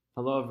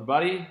Hello,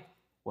 everybody.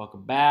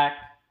 Welcome back.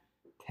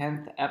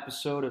 10th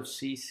episode of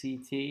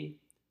CCT.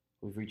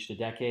 We've reached a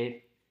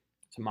decade.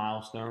 It's a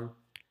milestone.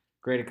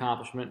 Great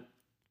accomplishment.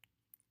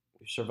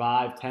 We've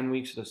survived 10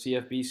 weeks of the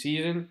CFB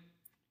season.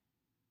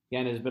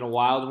 Again, it's been a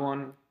wild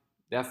one.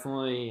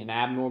 Definitely an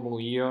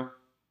abnormal year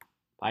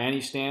by any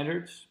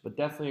standards, but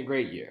definitely a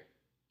great year.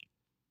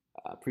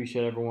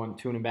 Appreciate everyone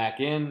tuning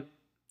back in.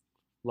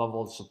 Love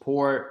all the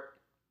support,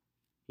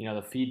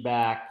 the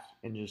feedback,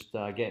 and just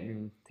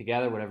getting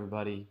together with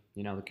everybody,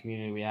 the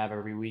community we have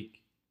every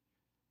week.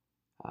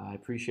 I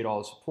appreciate all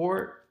the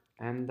support,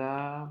 and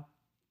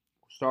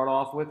start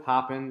off with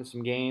hop into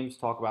some games,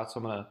 talk about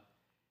some of the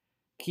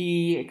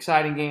key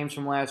exciting games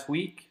from last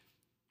week,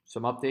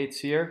 some updates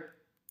here.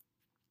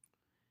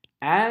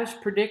 As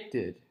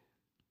predicted,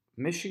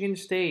 Michigan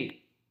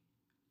State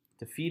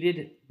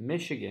defeated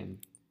Michigan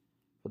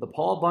for the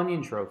Paul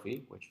Bunyan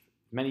Trophy, which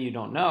many of you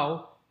don't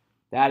know,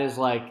 that is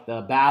like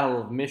the Battle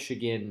of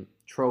Michigan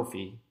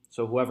trophy.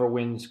 So whoever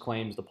wins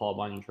claims the Paul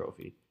Bunyan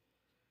Trophy.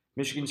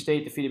 Michigan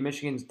State defeated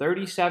Michigan's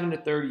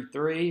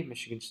 37-33.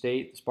 Michigan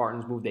State, the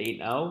Spartans moved to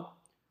 8-0.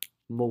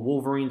 The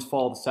Wolverines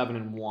fall to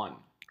 7-1.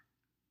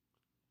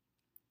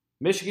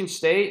 Michigan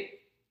State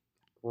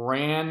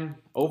ran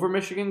over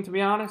Michigan, to be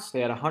honest.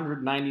 They had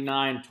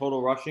 199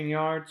 total rushing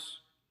yards.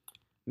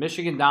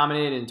 Michigan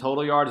dominated in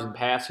total yards and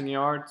passing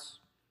yards.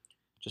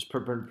 Just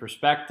for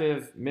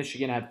perspective,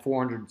 Michigan had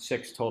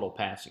 406 total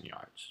passing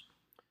yards.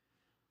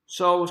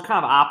 So it was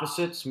kind of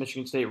opposites.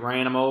 Michigan State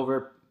ran them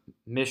over.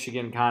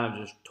 Michigan kind of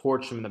just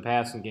torched them in the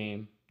passing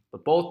game.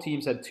 But both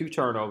teams had 2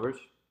 turnovers.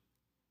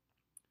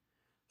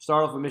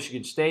 Start off with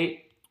Michigan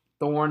State.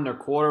 Thorne, their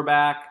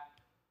quarterback,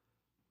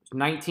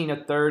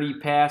 19-30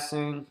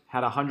 passing,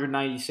 had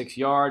 196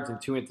 yards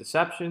and 2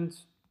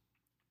 interceptions.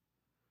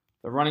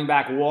 The running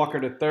back Walker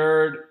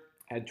III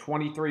had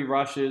 23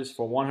 rushes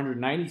for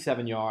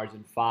 197 yards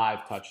and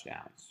 5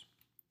 touchdowns.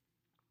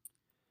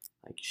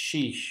 Like,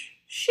 sheesh.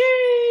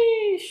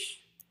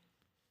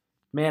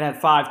 Man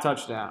had 5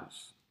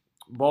 touchdowns.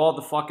 Balled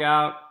the fuck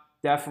out.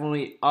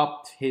 Definitely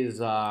upped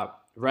his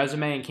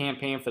resume and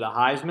campaign for the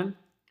Heisman,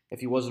 if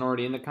he wasn't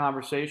already in the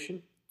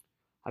conversation.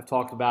 I've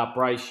talked about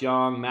Bryce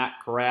Young, Matt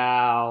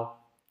Corral,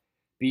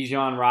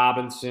 Bijan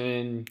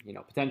Robinson,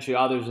 potentially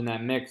others in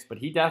that mix, but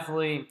he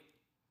definitely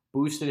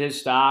boosted his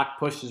stock,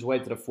 pushed his way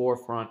to the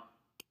forefront.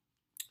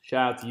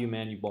 Shout out to you,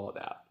 man. You balled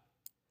out.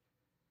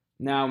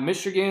 Now,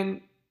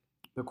 Michigan,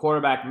 the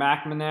quarterback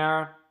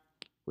McNamara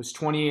was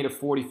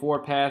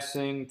 28-44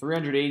 passing,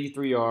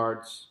 383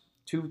 yards,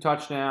 2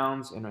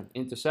 touchdowns, and an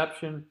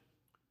interception.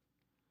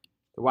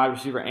 The wide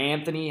receiver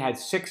Anthony had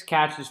 6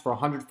 catches for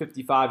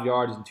 155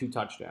 yards and 2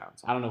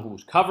 touchdowns. I don't know who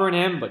was covering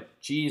him, but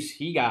geez,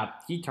 he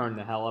turned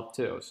the hell up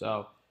too.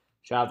 So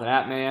shout out to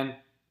that man.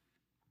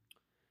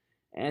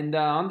 And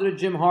under the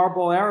Jim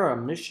Harbaugh era,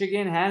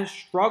 Michigan has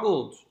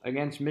struggled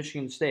against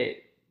Michigan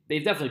State.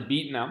 They've definitely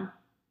beaten them.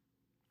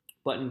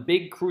 But in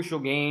big, crucial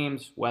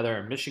games,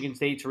 whether Michigan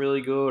State's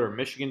really good or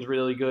Michigan's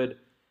really good,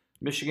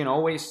 Michigan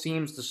always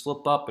seems to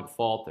slip up and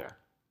falter.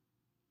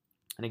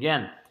 And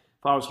again,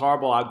 if I was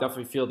Harbaugh, I'd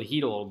definitely feel the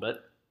heat a little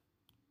bit.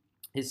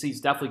 His seat's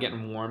definitely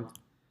getting warmed.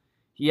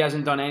 He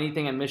hasn't done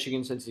anything at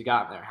Michigan since he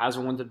got there.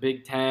 Hasn't won the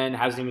Big Ten,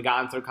 hasn't even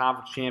gotten to the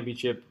conference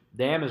championship.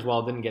 Damn as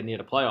well didn't get near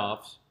the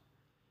playoffs.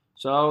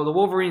 So the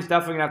Wolverines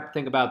definitely going to have to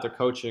think about their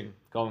coaching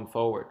going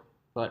forward.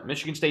 But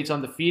Michigan State's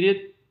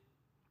undefeated.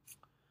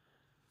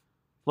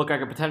 Look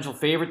like a potential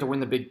favorite to win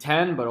the Big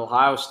Ten, but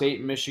Ohio State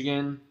and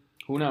Michigan,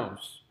 who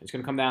knows? It's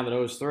going to come down to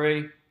those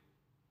 3.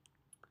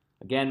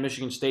 Again,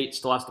 Michigan State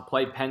still has to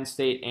play Penn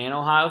State and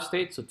Ohio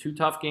State, so 2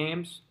 tough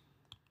games.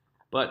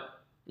 But,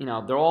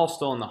 they're all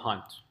still in the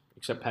hunt,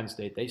 except Penn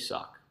State. They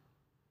suck.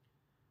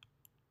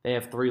 They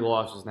have 3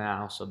 losses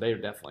now, so they're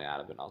definitely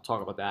out of it. I'll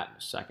talk about that in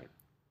a second.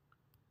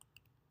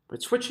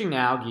 But switching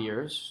now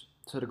gears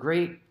to the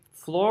great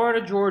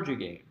Florida-Georgia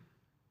game.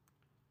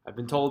 I've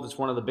been told it's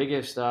one of the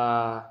biggest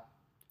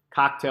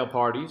cocktail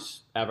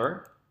parties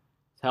ever.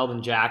 It's held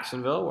in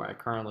Jacksonville, where I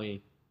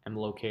currently am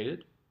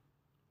located.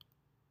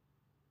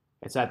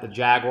 It's at the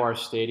Jaguar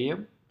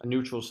Stadium, a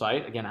neutral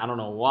site. Again, I don't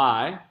know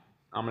why.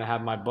 I'm going to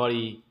have my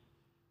buddy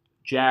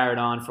Jared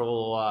on for a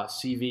little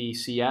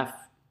CVCF,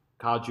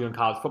 college junior and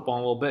college football,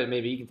 in a little bit.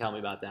 Maybe he can tell me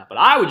about that. But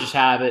I would just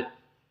have it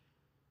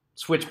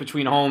switch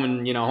between home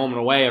and home and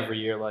away every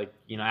year, like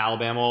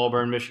Alabama,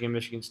 Auburn,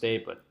 Michigan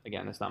State. But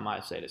again, that's not my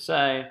say to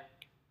say.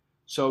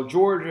 So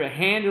Georgia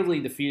handily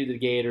defeated the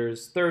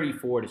Gators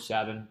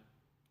 34-7.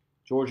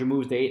 Georgia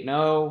moves to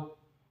 8-0.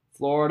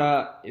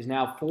 Florida is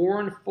now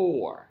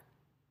 4-4.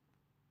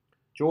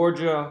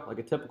 Georgia, like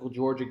a typical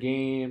Georgia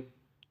game,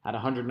 had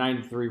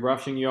 193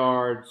 rushing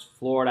yards.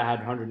 Florida had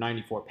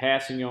 194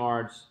 passing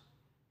yards,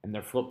 and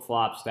their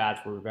flip-flop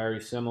stats were very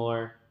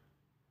similar.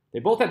 They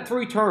both had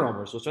 3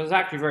 turnovers, which I was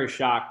actually very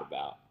shocked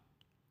about.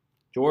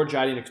 Georgia,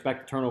 I didn't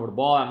expect to turn over the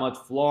ball that much.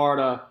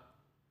 Florida,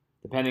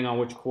 depending on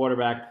which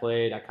quarterback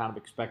played, I kind of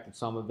expected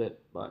some of it.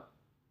 But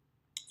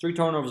 3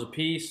 turnovers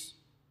apiece.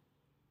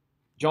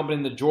 Jumping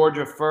into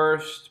Georgia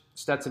first,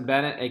 Stetson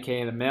Bennett,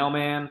 a.k.a. the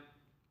mailman,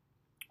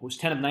 Was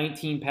 10 of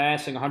 19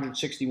 passing,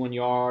 161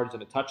 yards,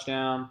 and a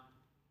touchdown.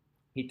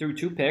 He threw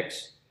 2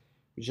 picks,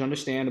 which is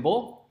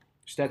understandable.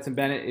 Stetson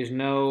Bennett is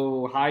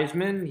no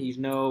Heisman. He's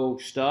no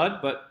stud,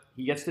 but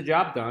he gets the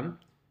job done.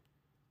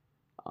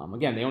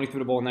 Again, they only threw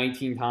the ball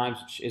 19 times,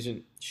 which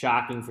isn't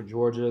shocking for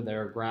Georgia.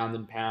 They're a ground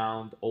and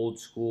pound, old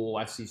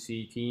school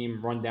SEC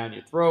team, run down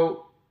your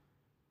throat,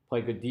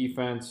 play good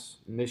defense.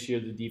 And this year,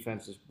 the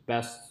defense is the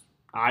best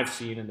I've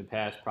seen in the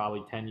past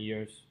probably 10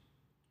 years.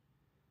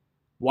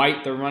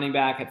 White, the running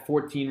back, had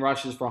 14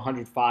 rushes for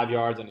 105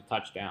 yards and a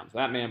touchdown. So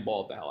that man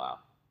balled the hell out.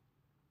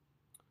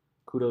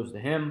 Kudos to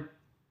him.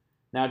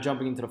 Now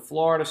jumping into the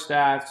Florida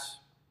stats.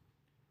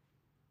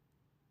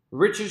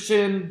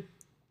 Richardson,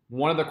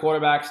 one of the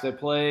quarterbacks that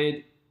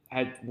played,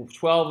 had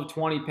 12 of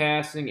 20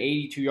 passing,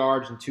 82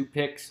 yards, and 2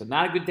 picks. So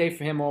not a good day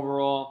for him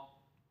overall.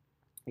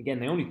 Again,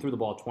 they only threw the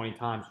ball 20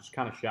 times, which is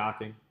kind of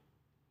shocking.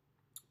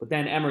 But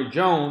then Emory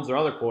Jones, their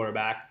other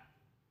quarterback,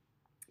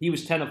 he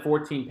was 10 of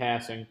 14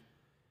 passing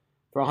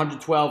for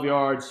 112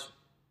 yards,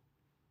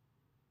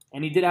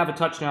 and he did have a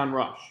touchdown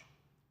rush.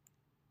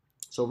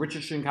 So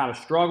Richardson kind of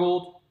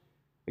struggled.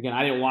 Again,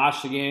 I didn't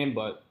watch the game,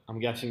 but I'm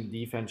guessing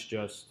the defense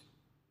just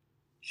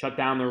shut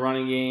down the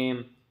running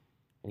game,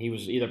 and he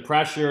was either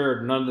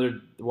pressured, none of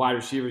the wide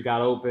receivers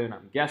got open.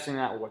 I'm guessing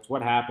that's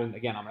what happened.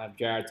 Again, I'm going to have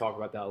Jared talk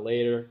about that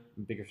later, a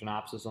bigger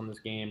synopsis on this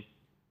game.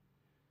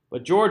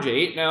 But Georgia,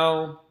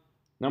 8-0,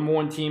 number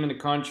 1 team in the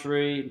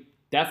country,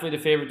 definitely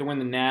the favorite to win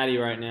the Natty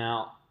right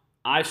now.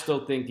 I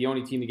still think the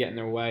only team to get in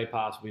their way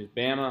possibly is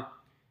Bama.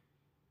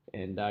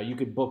 And you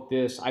could book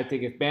this. I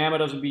think if Bama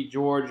doesn't beat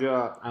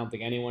Georgia, I don't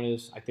think anyone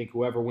is. I think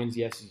whoever wins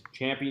the SEC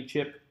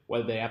championship,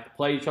 whether they have to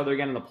play each other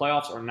again in the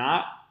playoffs or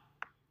not,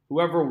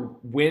 whoever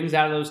wins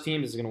out of those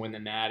teams is going to win the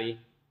Natty.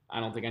 I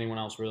don't think anyone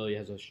else really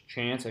has a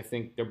chance. I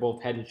think they're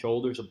both head and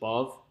shoulders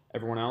above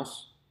everyone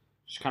else.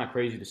 It's kind of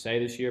crazy to say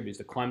this year because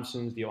the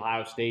Clemsons, the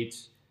Ohio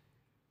States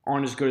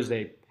aren't as good as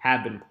they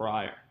have been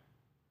prior.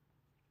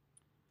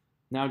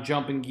 Now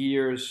jumping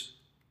gears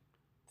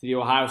to the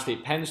Ohio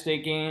State-Penn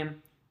State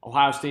game.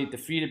 Ohio State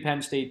defeated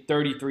Penn State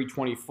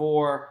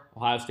 33-24.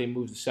 Ohio State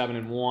moves to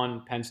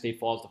 7-1. Penn State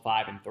falls to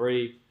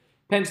 5-3.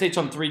 Penn State's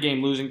on a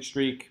 3-game losing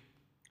streak.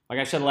 Like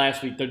I said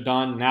last week, they're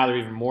done. Now they're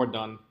even more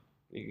done.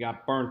 They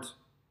got burnt.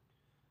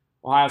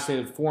 Ohio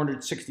State had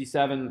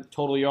 467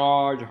 total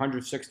yards,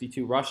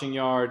 162 rushing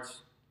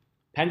yards.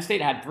 Penn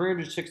State had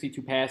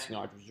 362 passing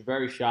yards, which is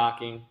very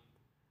shocking.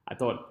 I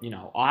thought,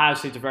 Ohio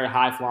State's a very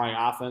high-flying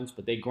offense,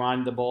 but they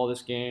grinded the ball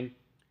this game.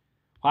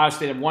 Ohio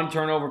State had 1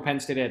 turnover. Penn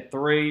State had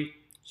 3.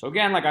 So,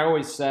 again, like I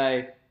always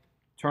say,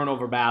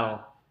 turnover battle.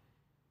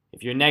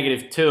 If you're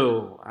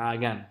 -2,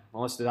 again,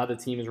 unless the other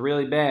team is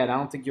really bad, I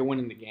don't think you're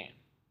winning the game.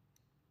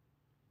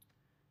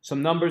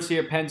 Some numbers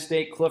here. Penn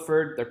State,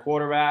 Clifford, their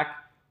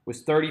quarterback,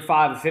 was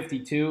 35 of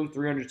 52,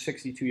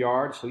 362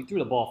 yards. So he threw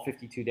the ball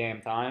 52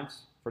 damn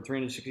times for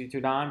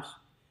 362 times.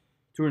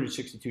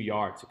 262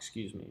 yards,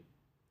 excuse me,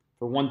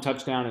 for 1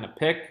 touchdown and a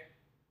pick.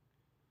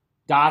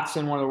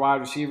 Dotson, one of the wide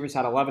receivers,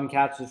 had 11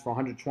 catches for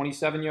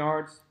 127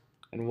 yards.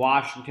 And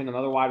Washington,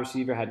 another wide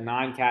receiver, had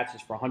 9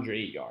 catches for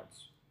 108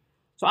 yards.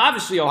 So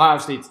obviously Ohio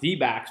State's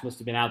D-backs must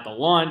have been out to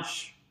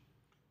lunch,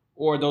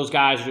 or those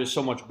guys are just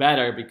so much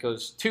better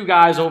because 2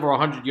 guys over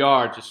 100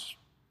 yards is,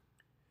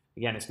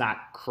 again, it's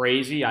not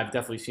crazy. I've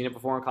definitely seen it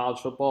before in college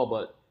football,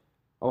 but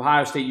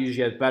Ohio State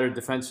usually has better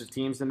defensive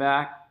teams than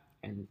that,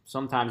 and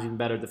sometimes even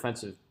better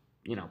defensive,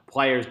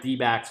 players,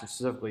 D-backs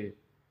specifically.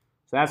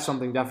 So that's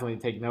something definitely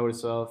to take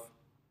notice of.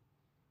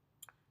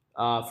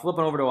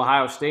 Flipping over to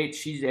Ohio State,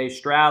 C.J.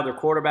 Stroud, their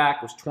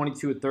quarterback, was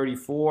 22 of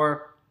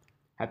 34,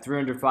 had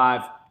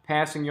 305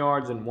 passing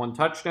yards and 1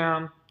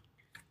 touchdown.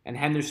 And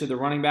Henderson, the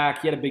running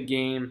back, he had a big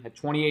game, had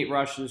 28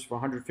 rushes for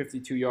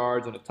 152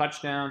 yards and a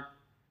touchdown.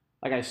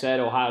 Like I said,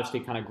 Ohio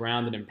State kind of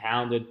grounded and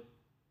pounded.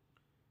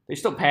 They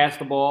still passed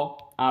the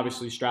ball.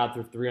 Obviously, Stroud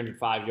threw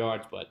 305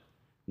 yards, but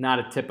not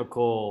a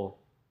typical,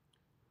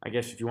 I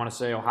guess if you want to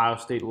say, Ohio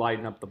State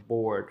lighting up the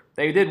board.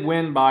 They did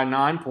win by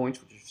 9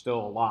 points, which is still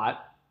a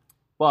lot.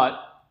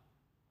 But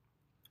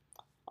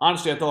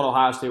honestly, I thought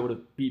Ohio State would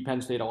have beat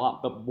Penn State a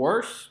lot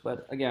worse.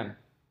 But again,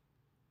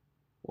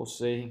 we'll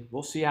see.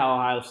 We'll see how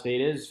Ohio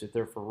State is, if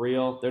they're for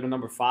real. They're the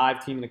number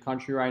 5 team in the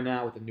country right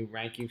now with the new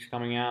rankings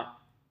coming out.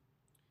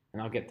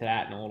 And I'll get to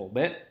that in a little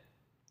bit.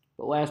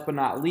 But last but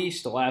not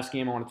least, the last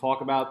game I want to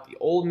talk about, the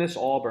Ole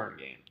Miss-Auburn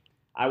game.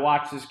 I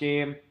watched this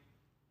game.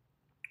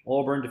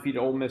 Auburn defeated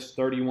Ole Miss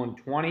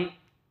 31-20.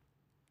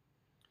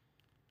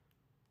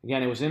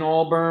 Again, it was in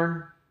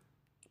Auburn.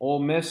 Ole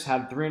Miss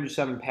had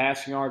 307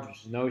 passing yards,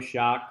 which is no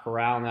shock.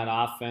 Corral in that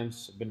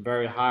offense have been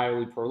very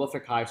highly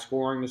prolific, high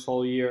scoring this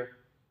whole year.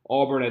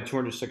 Auburn had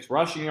 206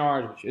 rushing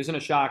yards, which isn't a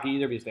shock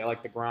either because they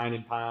like to grind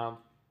and pound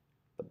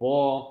the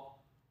ball.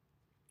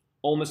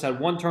 Ole Miss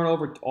had 1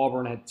 turnover.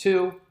 Auburn had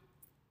 2.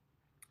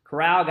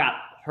 Corral got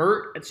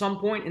hurt at some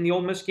point in the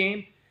Ole Miss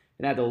game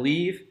and had to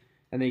leave,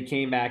 and they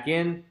came back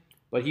in.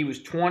 But he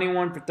was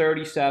 21 for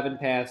 37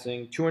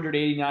 passing,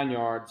 289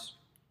 yards,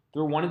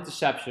 threw 1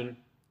 interception,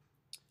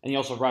 and he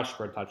also rushed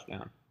for a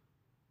touchdown.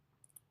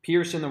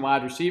 Pearson, the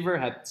wide receiver,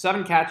 had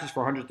 7 catches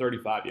for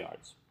 135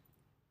 yards.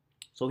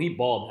 So he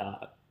balled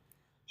out.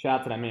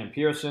 Shout out to that man,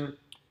 Pearson.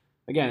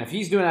 Again, if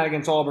he's doing that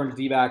against Auburn's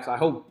D-backs, I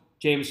hope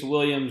Jameson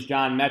Williams,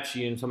 John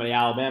Mechie, and some of the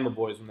Alabama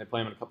boys, when they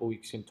play him in a couple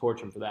weeks, can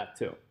torch him for that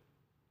too.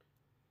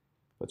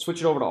 But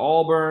switch it over to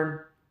Auburn.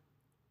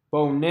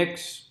 Bo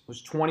Nix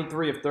was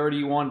 23 of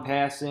 31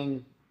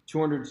 passing,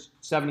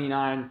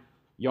 279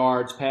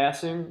 yards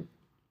passing.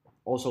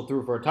 Also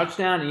threw for a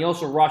touchdown, and he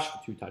also rushed for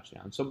 2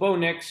 touchdowns. So Bo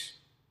Nix,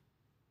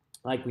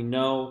 like we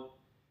know,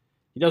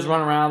 he does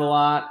run around a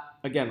lot.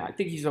 Again, I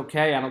think he's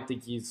okay. I don't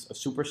think he's a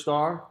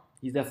superstar.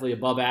 He's definitely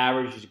above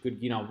average. He's a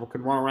good,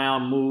 could run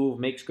around, move,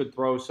 makes good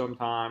throws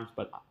sometimes.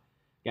 But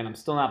again, I'm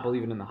still not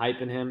believing in the hype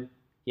in him.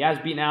 He has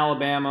beaten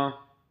Alabama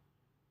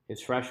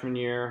his freshman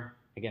year.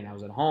 Again, that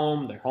was at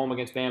home. They're home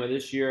against Bama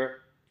this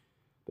year.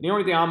 But the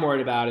only thing I'm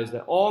worried about is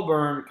that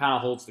Auburn kind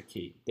of holds the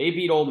key. They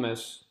beat Ole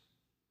Miss.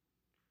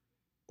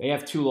 They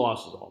have 2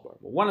 losses, Auburn.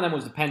 But one of them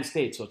was to Penn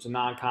State, so it's a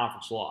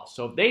non-conference loss.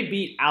 So if they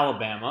beat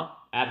Alabama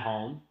at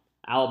home,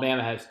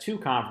 Alabama has 2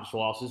 conference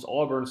losses.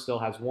 Auburn still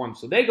has 1.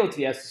 So they go to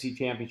the SEC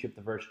Championship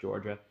to versus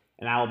Georgia.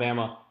 And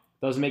Alabama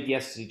doesn't make the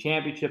SEC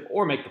Championship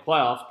or make the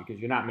playoffs because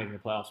you're not making the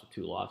playoffs with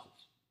 2 losses.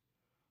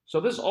 So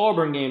this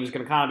Auburn game is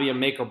going to kind of be a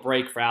make or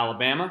break for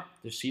Alabama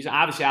this season.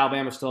 Obviously,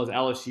 Alabama still has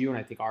LSU and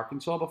I think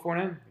Arkansas before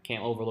then. I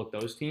can't overlook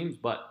those teams.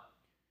 But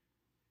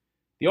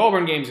the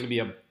Auburn game is going to be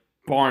a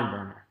barn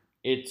burner.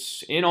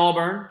 It's in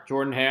Auburn,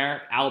 Jordan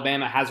Hare.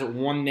 Alabama hasn't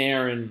won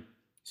there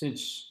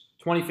since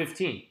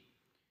 2015.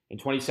 In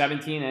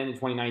 2017 and in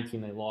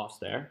 2019, they lost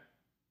there.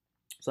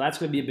 So that's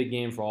going to be a big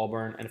game for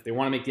Auburn. And if they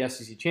want to make the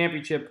SEC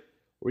Championship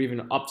or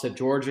even upset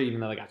Georgia, even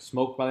though they got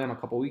smoked by them a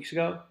couple weeks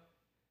ago,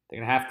 they're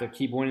going to have to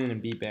keep winning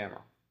and beat Bama.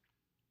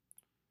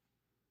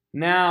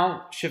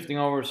 Now, shifting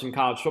over to some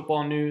college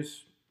football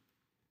news.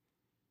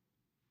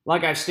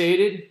 Like I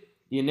stated,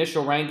 the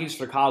initial rankings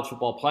for the college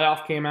football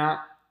playoff came out.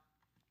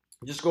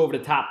 Just go over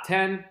the top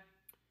 10.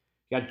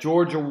 You got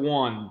Georgia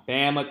 1,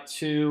 Bama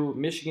 2,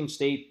 Michigan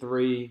State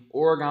 3,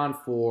 Oregon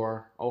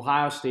 4,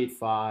 Ohio State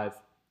 5,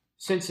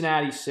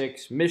 Cincinnati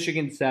 6,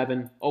 Michigan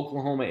 7,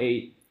 Oklahoma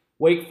 8,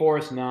 Wake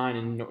Forest 9,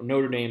 and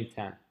Notre Dame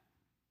 10.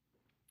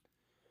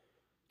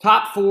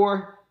 Top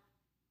 4,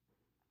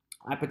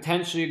 I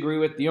potentially agree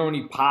with. The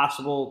only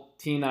possible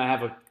team that I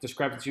have a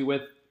discrepancy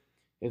with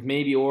is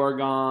maybe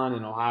Oregon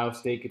and Ohio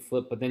State could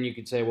flip, but then you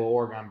could say, well,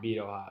 Oregon beat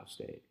Ohio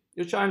State.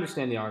 Which I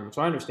understand the argument,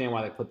 so I understand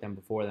why they put them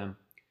before them.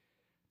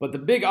 But the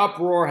big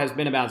uproar has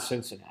been about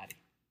Cincinnati.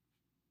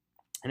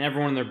 And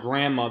everyone and their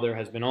grandmother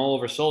has been all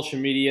over social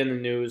media and the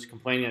news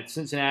complaining that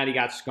Cincinnati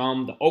got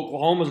scummed.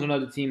 Oklahoma's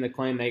another team that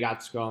claimed they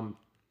got scummed.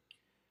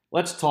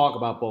 Let's talk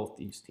about both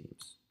these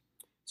teams.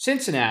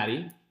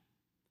 Cincinnati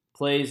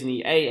plays in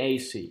the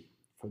AAC.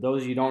 For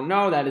those of you who don't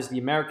know, that is the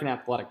American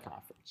Athletic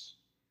Conference.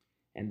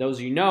 And those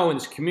of you who know in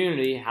this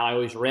community how I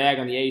always rag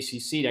on the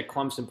ACC that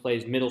Clemson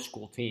plays middle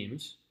school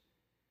teams.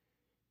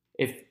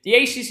 If the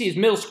ACC is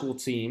middle school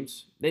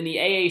teams, then the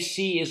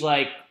AAC is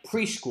like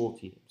preschool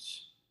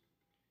teams.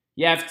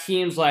 You have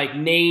teams like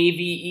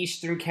Navy,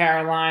 Eastern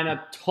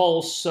Carolina,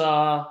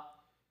 Tulsa,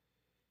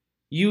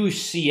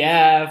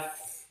 UCF.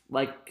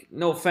 Like,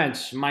 no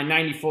offense, my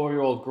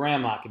 94-year-old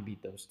grandma can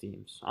beat those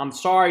teams. I'm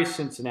sorry,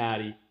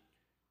 Cincinnati.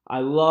 I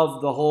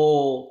love the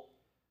whole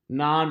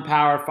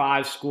non-Power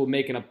 5 school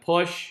making a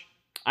push.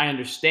 I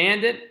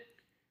understand it.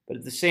 But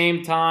at the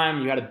same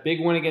time, you had a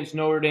big win against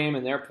Notre Dame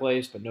in their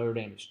place, but Notre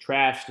Dame is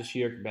trash this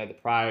year compared to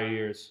prior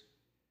years.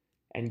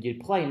 And you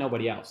play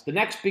nobody else.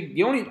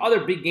 The only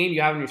other big game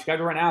you have on your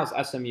schedule right now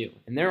is SMU.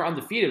 And they're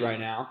undefeated right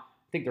now.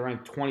 I think they're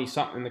ranked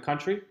 20-something in the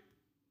country.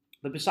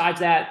 But besides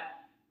that,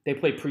 they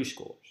play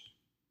preschoolers.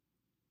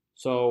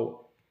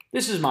 So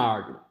this is my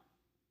argument.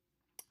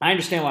 I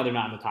understand why they're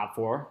not in the top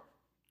 4.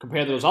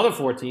 Compared to those other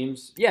 4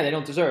 teams, yeah, they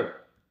don't deserve it.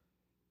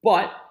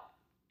 But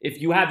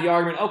if you have the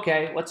argument,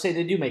 okay, let's say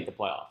they do make the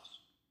playoffs.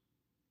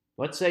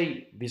 Let's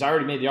say, because I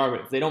already made the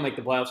argument, if they don't make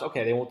the playoffs,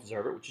 okay, they won't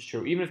deserve it, which is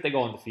true, even if they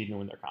go undefeated and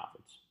win their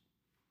conference.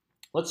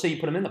 Let's say you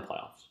put them in the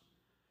playoffs.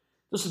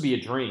 This would be a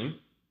dream,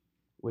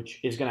 which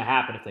is going to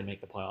happen if they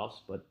make the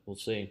playoffs, but we'll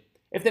see.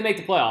 If they make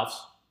the playoffs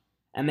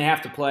and they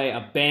have to play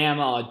a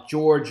Bama, a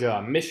Georgia,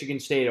 a Michigan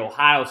State,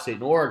 Ohio State,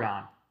 and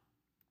Oregon,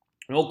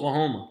 and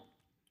Oklahoma,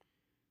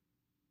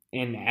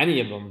 and any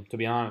of them, to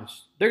be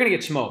honest, they're going to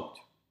get smoked.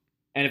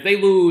 And if they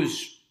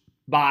lose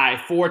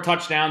by 4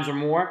 touchdowns or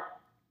more,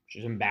 which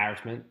is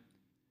embarrassment,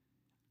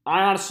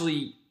 I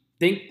honestly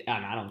think,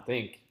 and I don't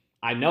think,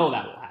 I know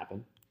that will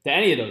happen to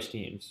any of those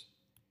teams.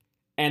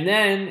 And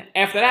then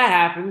after that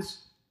happens,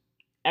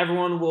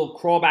 everyone will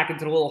crawl back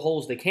into the little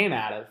holes they came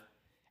out of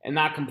and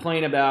not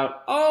complain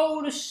about,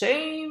 oh, the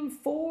same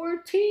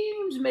 4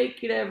 teams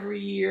make it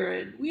every year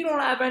and we don't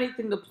have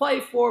anything to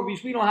play for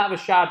because we don't have a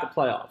shot at the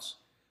playoffs.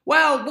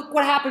 Well, look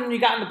what happened when you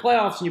got in the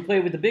playoffs and you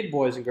played with the big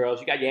boys and girls.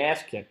 You got your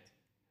ass kicked.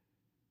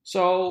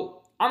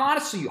 So I'm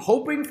honestly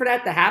hoping for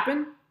that to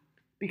happen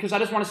because I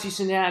just want to see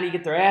Cincinnati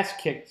get their ass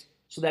kicked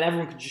so that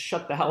everyone can just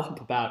shut the hell up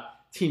about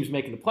teams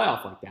making the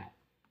playoff like that.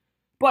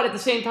 But at the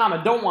same time,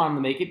 I don't want them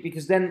to make it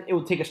because then it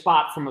would take a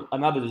spot from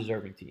another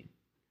deserving team.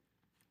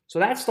 So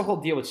that's the whole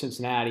deal with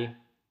Cincinnati.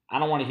 I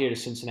don't want to hear the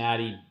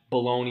Cincinnati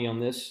baloney on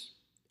this.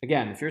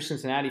 Again, if you're a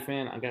Cincinnati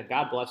fan,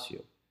 God bless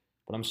you.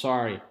 But I'm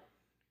sorry.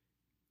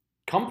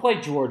 Come play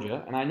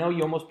Georgia, and I know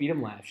you almost beat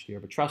them last year,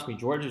 but trust me,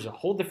 Georgia's a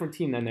whole different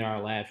team than they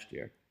are last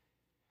year.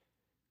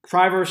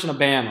 Try versus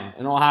Alabama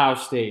and Ohio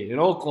State and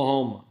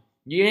Oklahoma.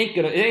 It ain't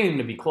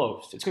gonna be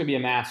close. It's gonna be a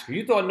massacre.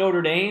 You thought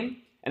Notre Dame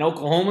and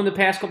Oklahoma in the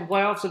past couple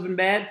playoffs have been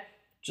bad?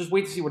 Just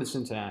wait to see what in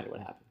Cincinnati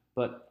would happen.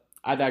 But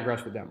I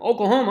digress with them.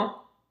 Oklahoma,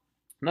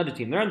 another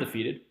team, they're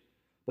undefeated,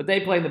 but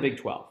they play in the Big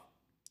 12,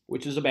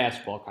 which is a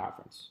basketball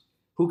conference.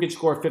 Who can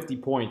score 50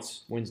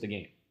 points wins the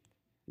game.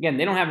 Again,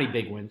 they don't have any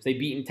big wins. They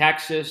beat in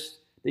Texas.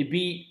 They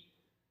beat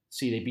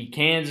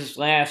Kansas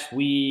last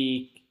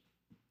week.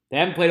 They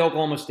haven't played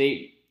Oklahoma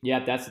State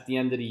yet. That's at the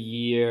end of the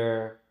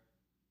year.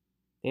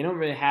 They don't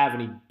really have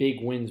any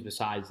big wins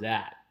besides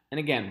that. And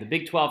again, the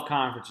Big 12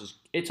 conference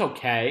it's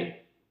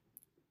okay.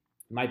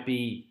 It might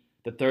be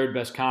the third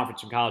best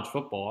conference in college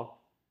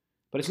football,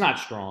 but it's not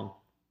strong.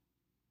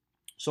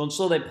 So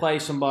until they play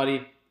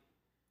somebody,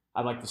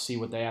 I'd like to see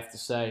what they have to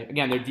say.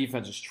 Again, their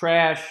defense is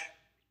trash.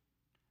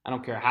 I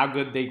don't care how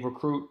good they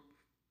recruit.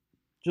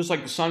 Just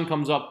like the sun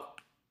comes up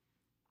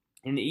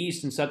in the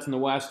East and sets in the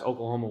West,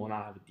 Oklahoma will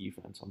not have a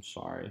defense. I'm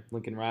sorry.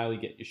 Lincoln Riley,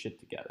 get your shit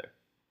together.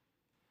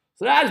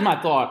 So that is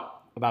my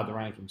thought about the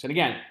rankings. And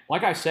again,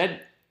 like I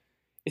said,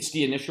 it's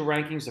the initial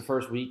rankings the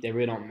first week. They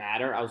really don't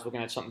matter. I was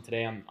looking at something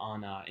today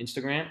on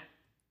Instagram.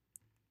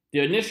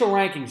 The initial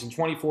rankings in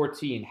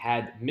 2014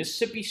 had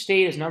Mississippi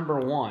State as number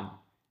 1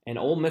 and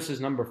Ole Miss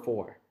as number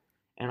 4.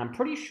 And I'm not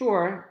pretty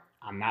sure,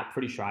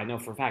 I know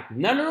for a fact,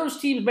 none of those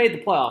teams made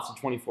the playoffs in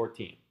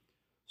 2014.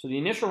 So the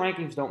initial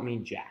rankings don't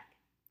mean jack.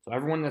 So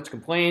everyone that's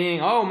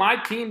complaining, oh, my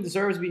team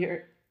deserves to be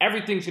here,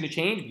 everything's going to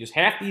change because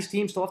half these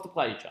teams still have to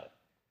play each other.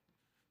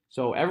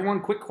 So everyone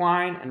quit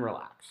crying and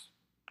relax.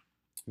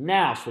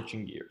 Now,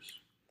 switching gears.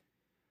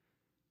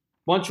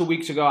 A bunch of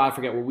weeks ago, I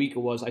forget what week it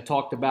was, I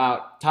talked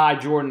about Ty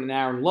Jordan and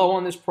Aaron Lowe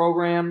on this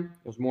program.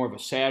 It was more of a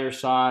sadder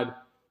side.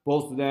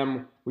 Both of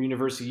them were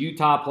University of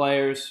Utah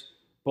players.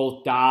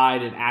 Both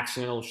died in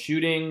accidental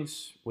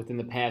shootings within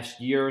the past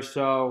year or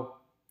so.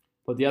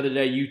 But the other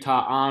day,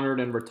 Utah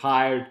honored and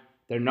retired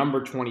their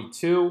number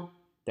 22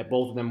 that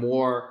both of them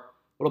wore.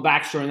 Little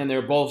backstory, and then they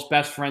were both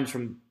best friends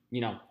from,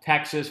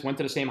 Texas, went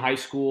to the same high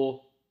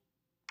school.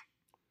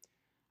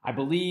 I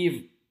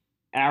believe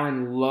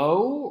Aaron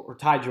Lowe or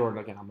Ty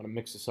Jordan, again, I'm going to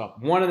mix this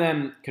up. One of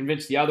them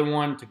convinced the other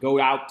one to go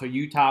out to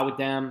Utah with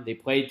them. They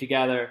played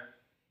together.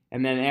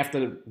 And then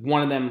after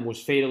one of them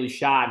was fatally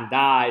shot and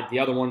died, the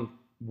other one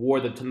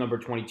wore the number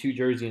 22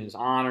 jersey in his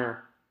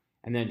honor.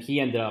 And then he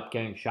ended up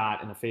getting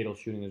shot in a fatal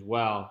shooting as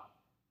well.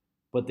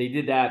 But they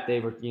did that. They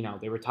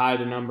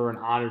retired the number and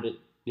honored it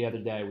the other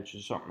day, which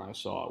is something I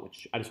saw,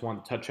 which I just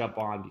wanted to touch up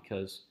on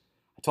because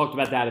I talked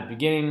about that at the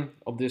beginning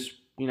of this,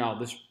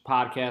 this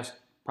podcast,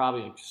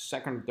 probably like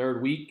second or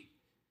third week.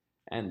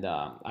 And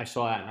I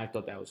saw that and I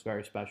thought that was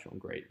very special and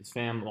great. His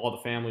family, all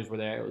the families were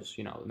there. It was,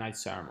 a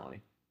nice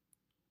ceremony.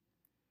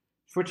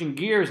 Switching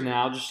gears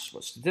now,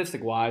 just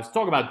statistic-wise,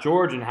 talk about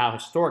Georgia and how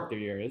historic their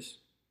year is.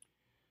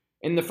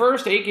 In the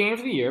first 8 games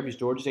of the year, because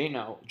Georgia's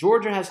 8-0,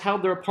 Georgia has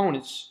held their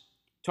opponents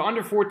to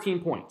under 14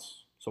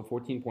 points. So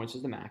 14 points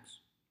is the max.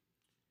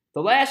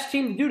 The last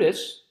team to do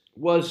this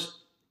was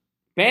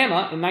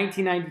Bama in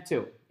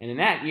 1992. And in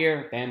that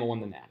year, Bama won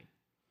the Natty.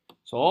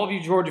 So all of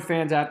you Georgia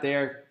fans out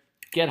there,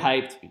 get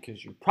hyped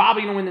because you're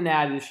probably going to win the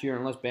Natty this year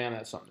unless Bama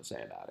has something to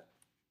say about it.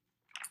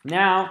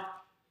 Now,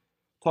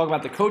 talk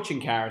about the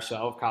coaching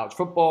carousel of college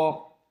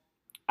football.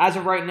 As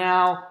of right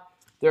now,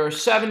 there are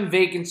 7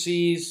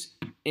 vacancies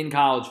in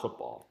college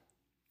football.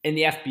 In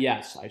the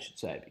FBS, I should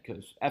say,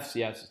 because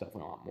FCS is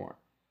definitely a lot more.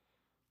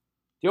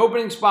 The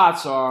opening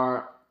spots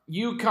are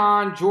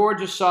UConn,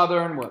 Georgia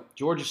Southern.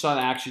 Georgia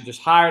Southern actually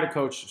just hired a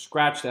coach to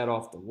scratch that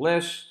off the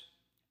list.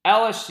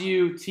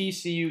 LSU,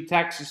 TCU,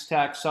 Texas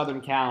Tech,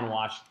 Southern Cal, and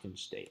Washington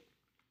State.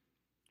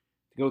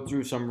 To go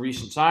through some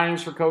recent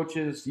signings for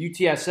coaches,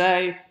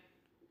 UTSA,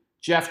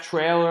 Jeff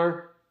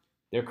Traylor.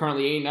 They're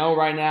currently 8-0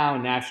 right now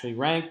and nationally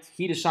ranked.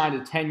 He just signed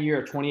a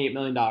 10-year, $28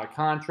 million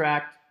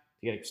contract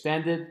to get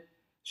extended.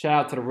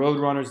 Shout out to the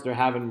Roadrunners. They're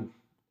having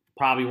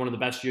probably one of the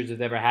best years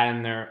they've ever had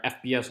in their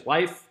FBS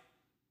life.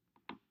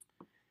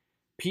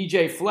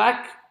 PJ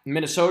Fleck,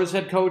 Minnesota's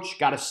head coach,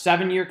 got a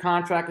 7-year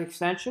contract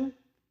extension.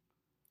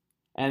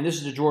 And this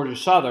is the Georgia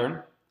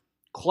Southern.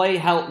 Clay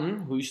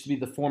Helton, who used to be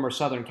the former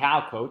Southern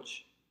Cal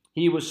coach,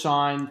 he was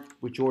signed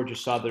with Georgia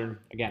Southern.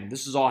 Again,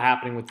 this is all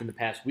happening within the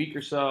past week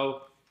or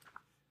so.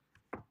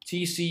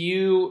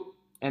 TCU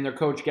and their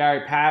coach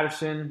Gary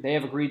Patterson, they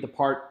have agreed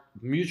to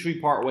mutually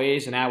part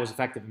ways, and that was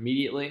effective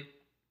immediately.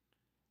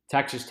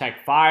 Texas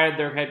Tech fired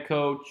their head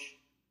coach.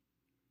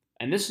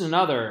 And this is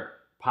another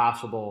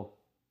possible,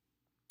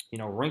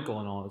 wrinkle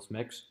in all this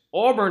mix.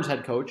 Auburn's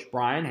head coach,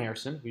 Brian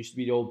Harsin, who used to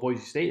be the old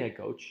Boise State head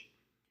coach,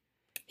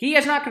 he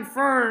has not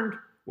confirmed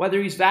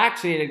whether he's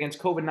vaccinated against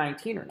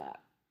COVID-19 or not.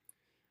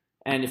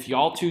 And if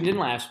y'all tuned in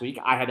last week,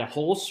 I had a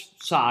whole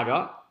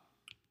saga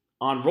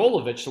on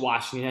Rolovich, the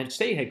Washington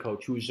State head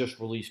coach, who was just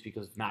released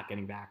because of not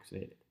getting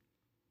vaccinated.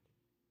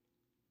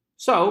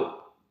 So,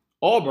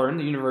 Auburn,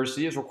 the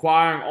university, is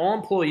requiring all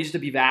employees to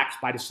be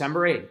vaxxed by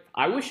December 8th.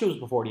 I wish it was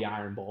before the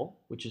Iron Bowl,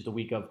 which is the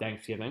week of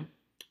Thanksgiving,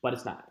 but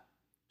it's not.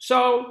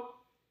 So,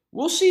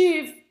 we'll see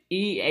if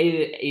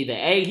either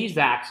A, he's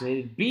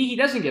vaccinated, B, he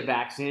doesn't get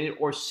vaccinated,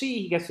 or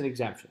C, he gets an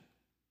exemption.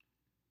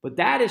 But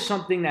that is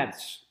something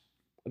that's,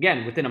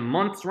 again, within a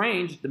month's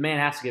range, the man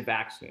has to get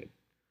vaccinated.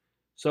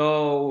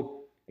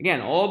 So,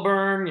 again,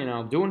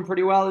 Auburn, doing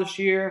pretty well this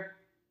year.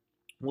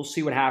 We'll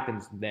see what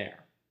happens there.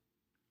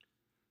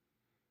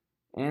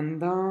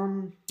 And,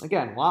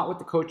 again, a lot with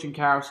the coaching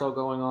carousel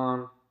going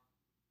on.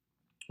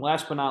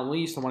 Last but not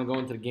least, I want to go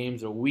into the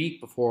games of the week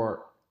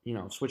before,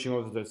 switching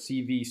over to the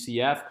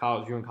CVCF,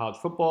 College Viewing College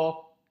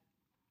Football.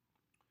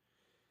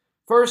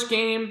 First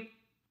game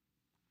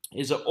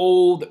is an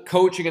old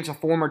coach against a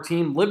former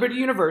team, Liberty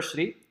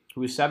University,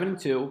 who is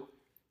 7-2.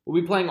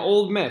 We'll be playing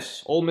Ole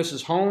Miss. Ole Miss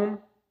is home.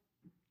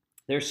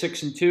 They're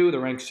 6-2.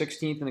 They're ranked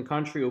 16th in the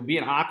country. It will be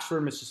in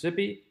Oxford,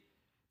 Mississippi.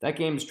 That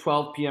game is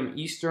 12 p.m.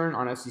 Eastern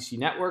on SEC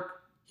Network.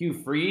 Hugh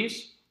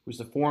Freeze, who's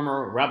the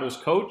former Rebels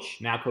coach,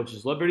 now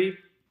coaches Liberty.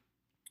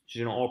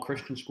 She's in an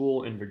all-Christian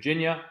school in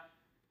Virginia.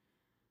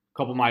 A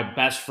couple of my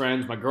best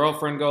friends, my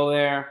girlfriend, go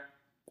there.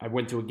 I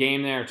went to a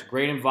game there. It's a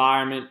great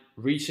environment.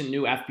 Recent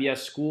new FBS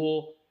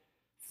school.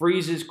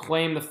 Freeze's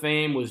claim to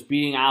fame was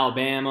beating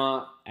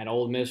Alabama at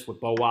Ole Miss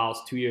with Bo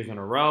Wallace 2 years in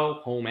a row,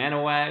 home and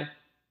away.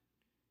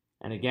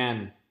 And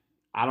again,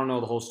 I don't know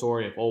the whole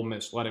story if Ole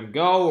Miss let him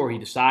go or he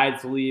decided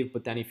to leave,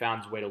 but then he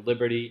found his way to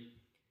Liberty.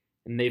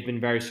 And they've been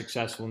very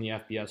successful in the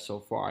FBS so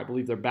far. I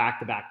believe they're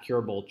back-to-back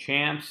Cure Bowl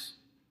champs.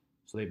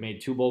 So they've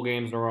made 2 bowl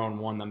games in a row and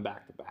won them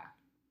back-to-back.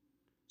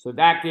 So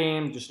that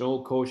game, just an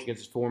old coach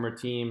against his former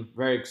team.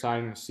 Very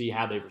exciting to see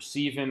how they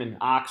receive him in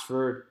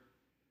Oxford.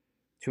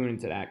 Tune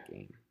into that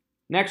game.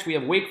 Next, we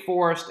have Wake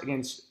Forest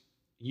against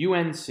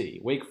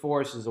UNC. Wake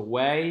Forest is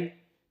away.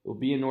 It will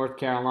be in North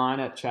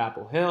Carolina at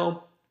Chapel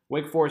Hill.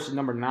 Wake Forest is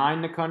number 9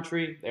 in the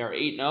country. They are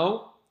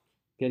 8-0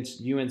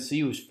 against UNC,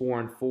 who's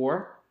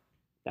 4-4.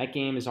 That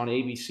game is on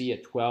ABC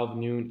at 12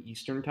 noon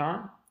Eastern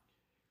Time.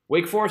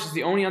 Wake Forest is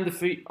the only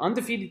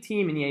undefeated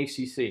team in the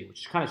ACC,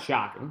 which is kind of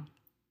shocking.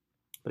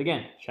 But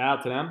again, shout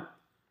out to them.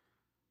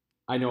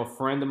 I know a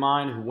friend of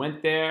mine who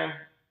went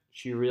there.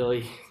 She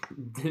really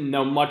didn't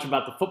know much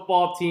about the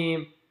football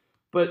team,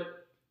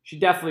 but she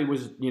definitely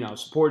was,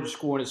 supported the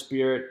school in its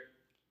spirit.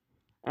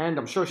 And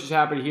I'm sure she's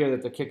happy to hear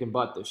that they're kicking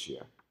butt this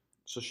year.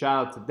 So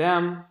shout out to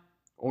them.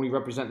 Only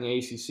representing the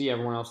ACC.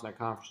 Everyone else in that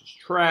conference is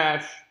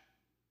trash.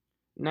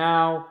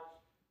 Now,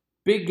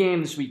 big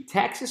game this week.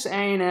 Texas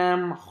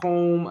A&M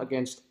home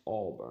against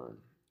Auburn.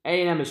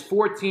 A&M is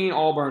 14.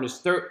 Auburn is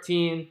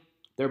 13.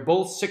 They're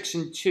both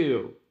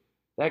 6-2.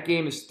 That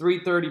game is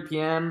 3:30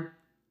 p.m.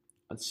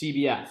 on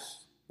CBS.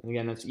 And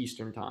again, that's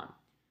Eastern Time.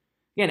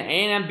 Again,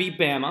 A&M beat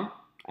Bama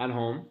at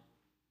home.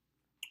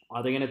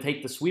 Are they going to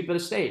take the sweep of the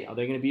state? Are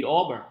they going to beat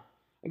Auburn?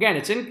 Again,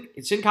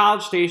 it's in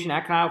College Station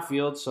at Kyle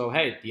Field, so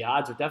hey, the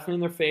odds are definitely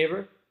in their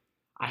favor.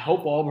 I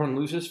hope Auburn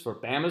loses for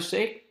Bama's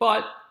sake,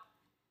 but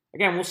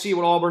again, we'll see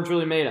what Auburn's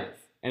really made of.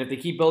 And if they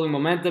keep building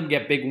momentum,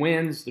 get big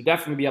wins, they're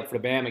definitely going to be up for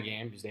the Bama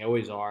game, because they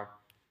always are.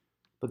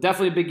 But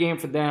definitely a big game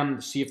for them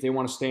to see if they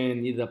want to stay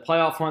in either the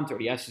playoff hunt or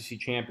the SEC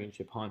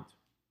championship hunt.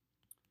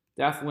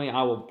 Definitely,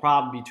 I will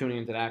probably be tuning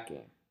into that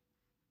game.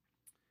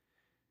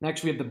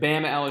 Next, we have the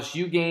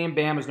Bama-LSU game.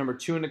 Bama's number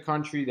 2 in the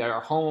country. They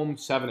are home,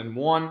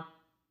 7-1.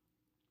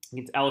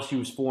 Against LSU,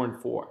 who's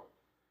 4-4.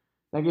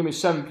 That game is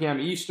 7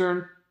 p.m.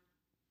 Eastern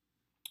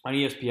on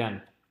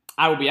ESPN.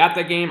 I will be at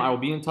that game. I will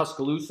be in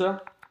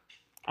Tuscaloosa.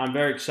 I'm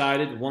very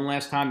excited. One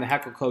last time to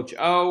heckle Coach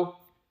O.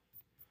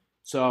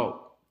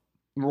 So,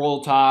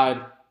 roll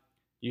Tide.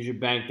 You should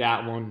bank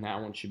that one.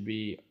 That one should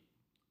be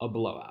a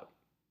blowout.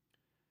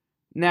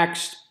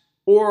 Next,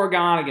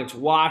 Oregon against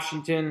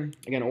Washington.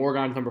 Again,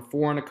 Oregon's number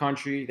 4 in the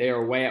country. They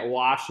are away at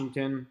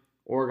Washington.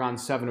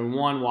 Oregon's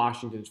 7-1.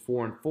 Washington's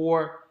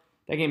 4-4.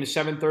 That game is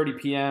 7:30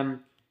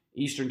 p.m.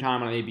 Eastern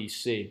Time on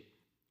ABC.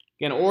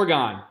 Again,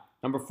 Oregon,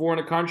 number 4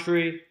 in the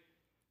country.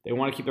 They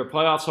want to keep their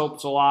playoffs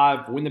hopes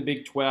alive, win the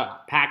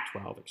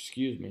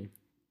Pac-12,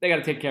 They got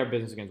to take care of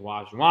business against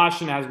Washington.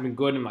 Washington hasn't been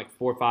good in like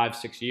 4, 5,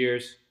 6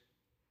 years.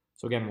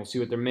 So again, we'll see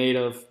what they're made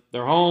of.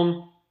 They're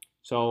home.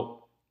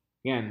 So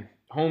again,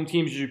 home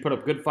teams usually put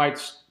up good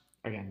fights.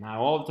 Again, not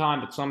all the time,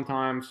 but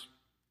sometimes.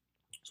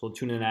 So we'll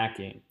tune in that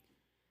game.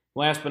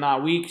 Last but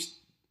not least,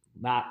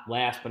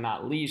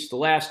 the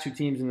last 2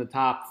 teams in the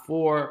top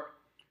 4.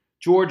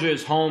 Georgia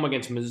is home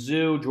against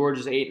Mizzou.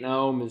 Georgia's 8-0.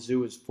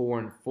 Mizzou is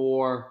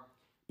 4-4.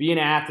 Be in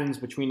Athens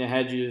between the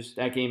hedges.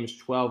 That game is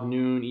 12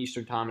 noon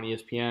Eastern Time on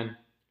ESPN.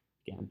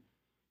 Again,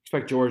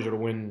 expect Georgia to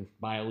win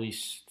by at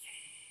least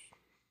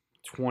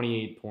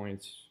 28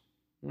 points.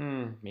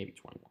 Maybe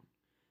 21.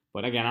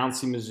 But again, I don't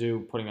see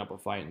Mizzou putting up a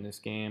fight in this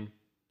game.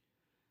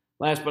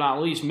 Last but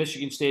not least,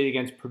 Michigan State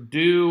against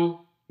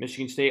Purdue.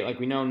 Michigan State, like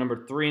we know,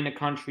 number 3 in the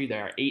country. They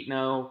are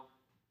 8-0.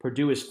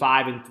 Purdue is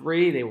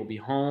 5-3. They will be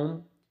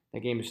home.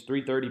 That game is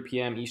 3:30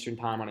 p.m. Eastern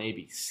Time on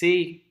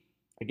ABC.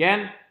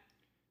 Again,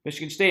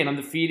 Michigan State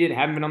undefeated.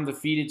 Haven't been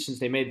undefeated since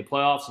they made the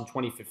playoffs in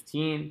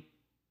 2015.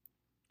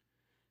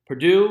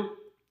 Purdue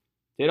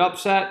did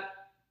upset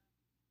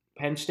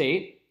Penn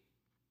State.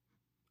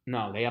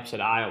 No, they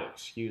upset Iowa.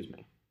 Excuse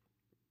me.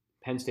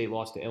 Penn State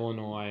lost to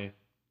Illinois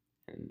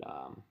and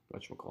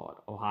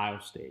Ohio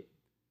State.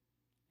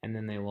 And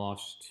then they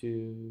lost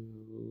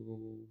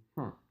to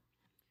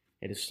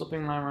it is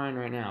slipping my mind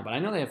right now, but I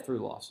know they have 3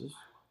 losses.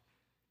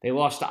 They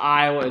lost to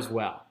Iowa as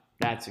well.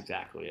 That's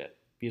exactly it.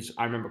 Because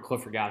I remember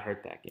Clifford got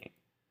hurt that game.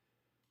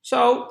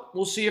 So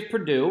we'll see if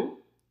Purdue,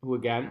 who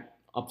again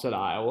upset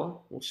Iowa,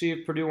 we'll see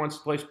if Purdue wants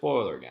to play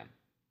spoiler again.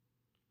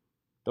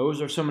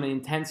 Those are some of the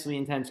intensely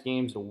intense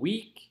games of the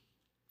week.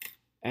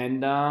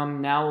 And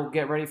now we'll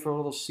get ready for a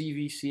little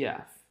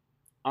CVCF.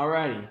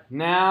 Alrighty,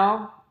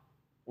 now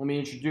let me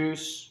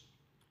introduce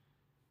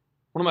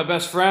one of my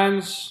best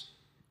friends,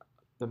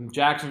 the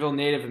Jacksonville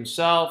native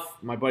himself,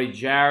 my buddy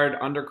Jared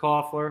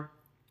Underkoffler.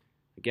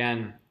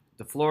 Again,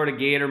 the Florida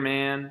Gator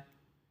man.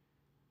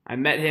 I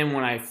met him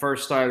when I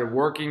first started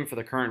working for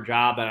the current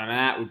job that I'm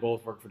at. We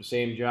both work for the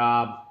same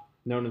job.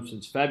 Known him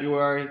since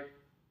February.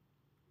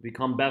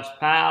 Become best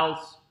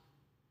pals.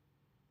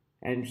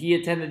 And he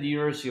attended the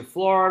University of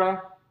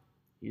Florida.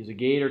 He's a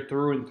Gator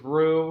through and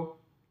through.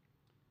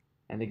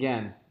 And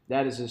again,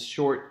 that is a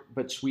short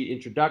but sweet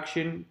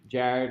introduction.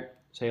 Jared,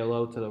 say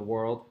hello to the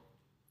world.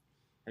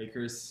 Hey,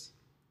 Chris.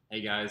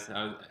 Hey, guys.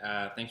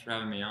 Thanks for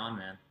having me on,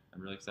 man.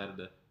 I'm really excited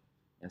to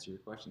answer your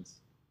questions.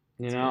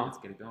 Let's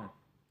get it going.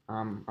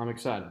 I'm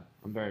excited.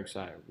 I'm very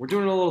excited. We're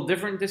doing it a little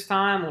different this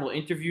time, a little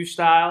interview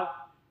style.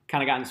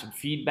 Kind of gotten some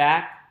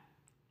feedback.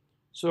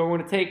 So we're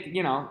going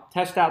to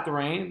test out the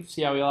rain,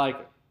 see how we like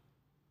it.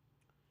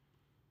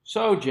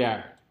 So,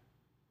 Jared,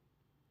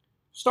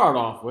 start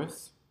off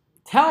with,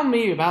 tell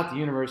me about the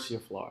University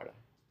of Florida.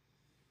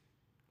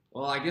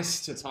 Well, I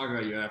guess to talk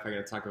about UF, I got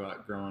to talk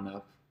about growing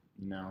up.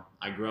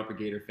 I grew up a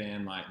Gator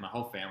fan. My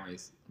whole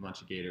family's a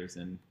bunch of Gators,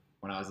 and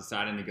when I was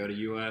deciding to go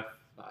to UF,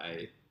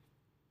 if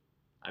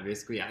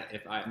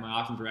my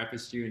options were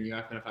FSU and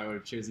UF, and if I would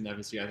have chosen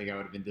FSU, I think I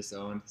would have been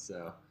disowned.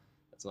 So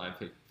that's why I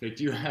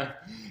picked UF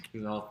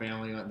because my whole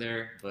family went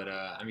there. But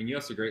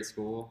UF's a great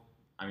school.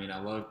 I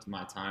loved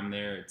my time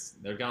there.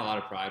 They've got a lot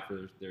of pride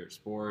for their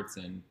sports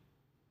and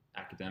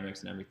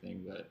academics and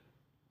everything. But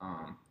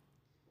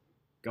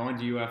going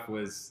to UF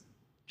was,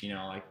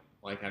 I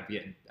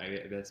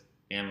guess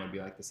Bama would be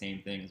like the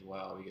same thing as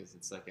well, because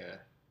it's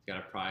got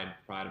a pride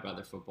about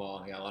their football,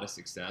 and they got a lot of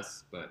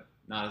success, but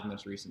not as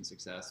much recent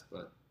success.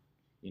 But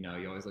you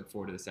always look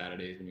forward to the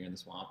Saturdays when you're in the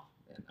swamp,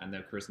 and I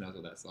know Chris knows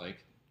what that's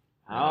like.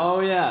 Oh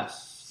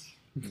yes.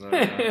 But,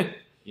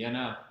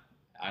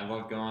 I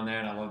love going there,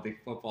 and I love the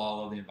football,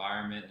 I love the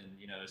environment, and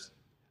just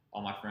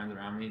all my friends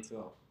around me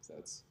too. So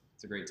it's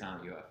a great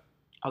time at UF.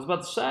 I was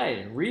about to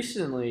say,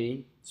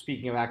 recently,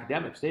 speaking of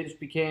academics, they just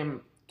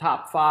became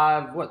top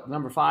 5,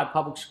 number 5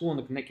 public school in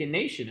the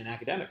nation in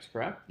academics,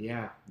 correct?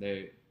 Yeah,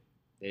 they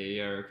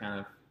are kind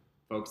of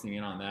focusing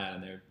in on that,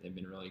 and they've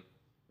been really,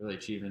 really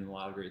achieving a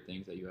lot of great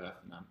things at UF,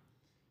 and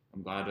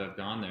I'm glad to have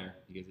gone there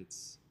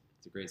because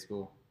it's a great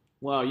school.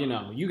 Well,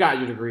 you got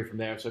your degree from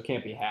there, so it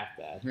can't be half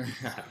bad.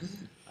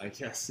 I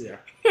guess, yeah.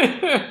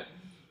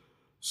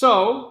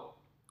 So,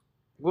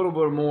 a little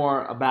bit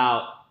more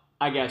about,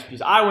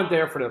 because I went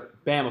there for the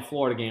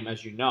Bama-Florida game,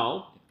 as you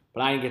know,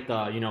 but I didn't get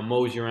to,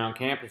 mosey around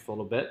campus for a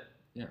little bit.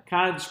 Yeah.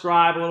 Kind of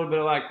describe a little bit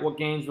of like what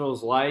Gainesville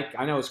is like.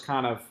 I know it's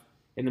kind of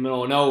in the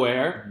middle of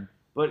nowhere,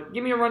 but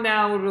give me a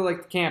rundown a little bit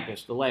like the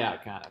campus, the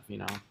layout kind of,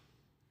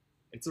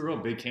 It's a real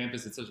big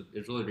campus. It's a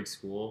really big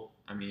school.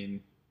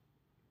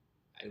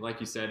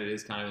 Like you said, it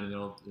is kind of in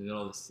the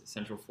middle of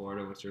Central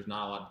Florida, which there's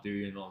not a lot to do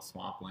in the middle of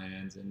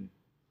swamplands, and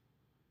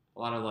a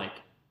lot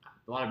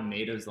of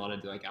natives, a lot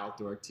of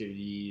outdoor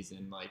activities,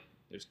 and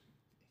there's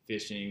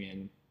fishing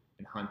and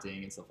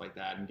hunting and stuff like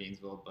that in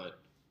Gainesville. But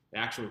the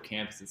actual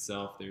campus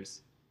itself,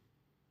 there's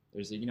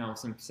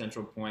some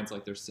central points,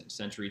 like there's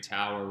Century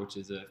Tower, which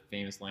is a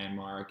famous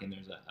landmark, and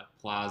there's a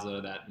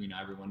plaza that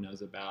everyone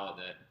knows about.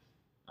 That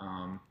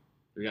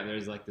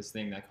there's this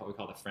thing that we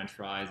call the French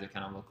fries that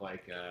kind of look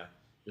like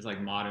there's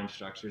modern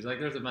structures.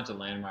 There's a bunch of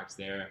landmarks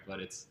there, but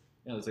it's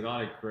there's a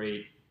lot of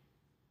great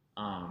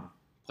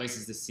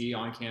places to see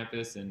on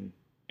campus, and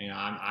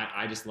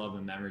I just love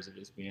the memories of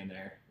just being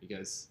there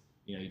because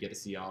you get to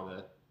see all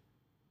the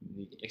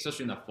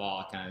especially in the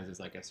fall, kind of is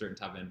a certain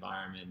type of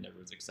environment, and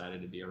everyone's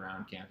excited to be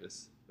around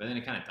campus. But then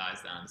it kind of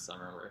dies down in the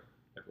summer, where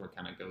everyone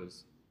kind of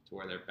goes to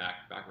where they're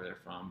back where they're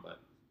from. But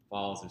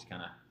fall is just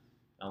kind of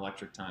an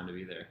electric time to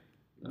be there.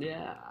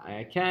 Yeah,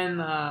 I can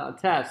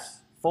attest.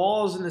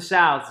 Falls in the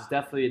South is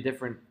definitely a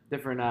different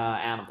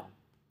animal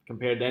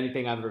compared to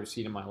anything I've ever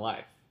seen in my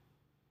life.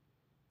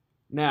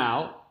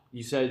 Now,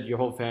 you said your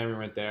whole family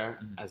went there,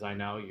 as I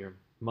know, your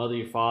mother,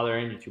 your father,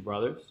 and your 2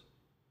 brothers.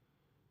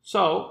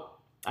 So,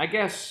 I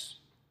guess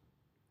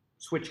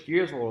switch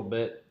gears a little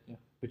bit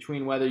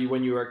between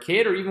when you were a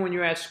kid or even when you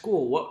were at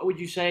school. What would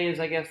you say is,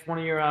 one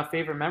of your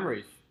favorite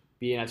memories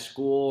being at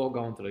school,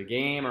 going to the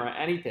game, or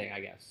anything, I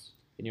guess,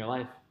 in your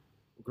life?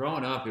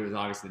 Growing up, it was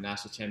obviously the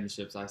national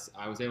championships.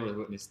 I was able to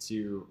witness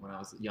two when I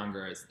was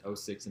younger, as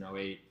 '06 and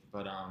 '08.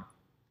 But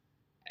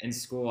in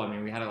school, I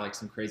mean, we had like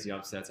some crazy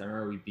upsets. I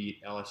remember we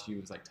beat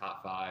LSU, was like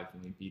top 5,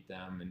 and we beat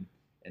them. And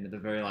at the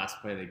very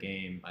last play of the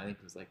game, I think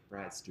it was like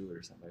Brad Stewart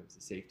or somebody. It was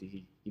the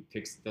safety. He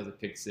does a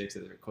pick six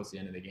at the close to the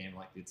end of the game.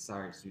 Like the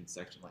entire student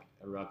section like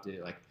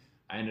erupted. Like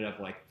I ended up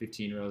like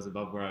 15 rows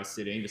above where I was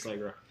sitting, just like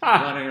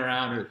running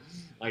around, or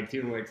like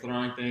people were like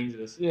throwing things.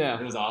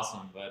 It was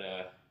awesome.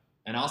 But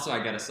and also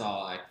I got to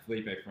saw like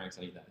Felipe Franks.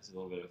 I think that's a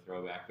little bit of a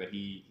throwback, but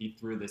he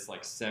threw this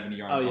like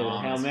 70-yard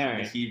bomb. Hail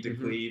Mary. The heave to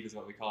Cleve is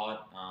what we call it.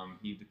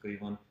 Heave to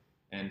Cleveland,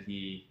 and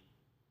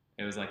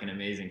it was like an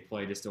amazing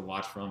play just to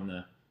watch from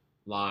the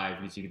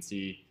live, as you can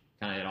see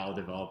kind of it all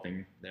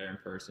developing there in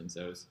person.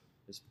 So it was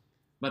just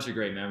a bunch of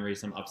great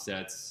memories, some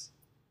upsets,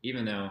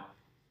 even though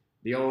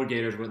the old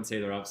Gators wouldn't say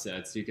they're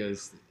upsets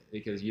because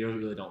you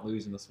really don't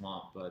lose in the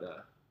swamp. But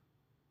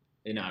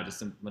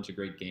just a bunch of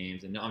great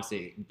games, and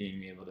obviously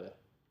being able to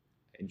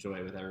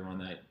enjoy with everyone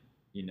that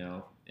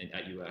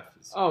at UF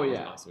is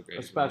also great.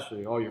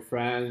 Especially all your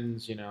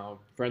friends,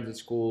 friends at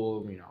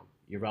school,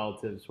 your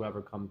relatives,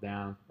 whoever comes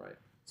down. Right.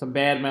 Some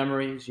bad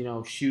memories,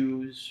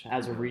 shoes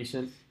as of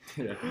recent.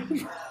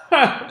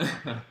 But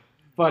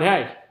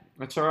hey,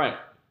 that's all right.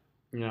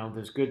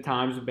 There's good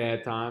times and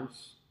bad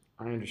times.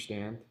 I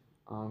understand.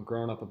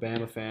 Growing up a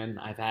Bama fan,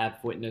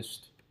 I've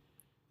witnessed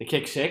the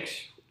kick six,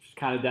 which is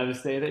kind of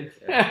devastating.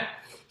 Yeah.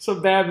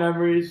 Some bad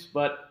memories,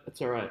 but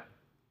it's all right.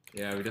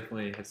 Yeah, we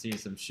definitely have seen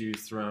some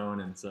shoes thrown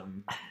and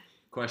some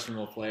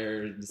questionable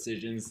player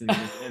decisions,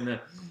 and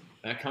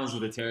that comes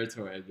with the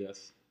territory, I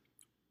guess.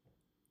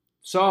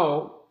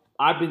 So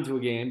I've been to a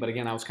game, but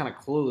again, I was kind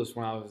of clueless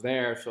when I was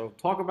there. So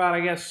talk about, I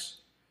guess,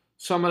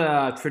 some of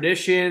the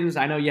traditions.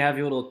 I know you have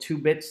your little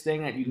 2-bits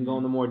thing that you can go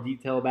into more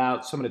detail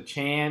about. Some of the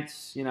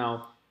chants,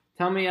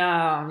 Tell me,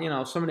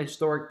 some of the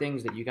historic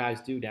things that you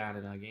guys do down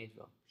in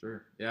Gainesville.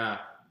 Sure. Yeah.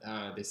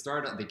 They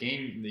start the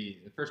game. The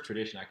first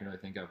tradition I can really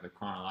think of,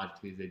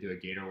 chronologically, is they do a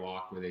Gator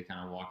walk where they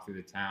kind of walk through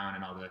the town,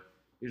 and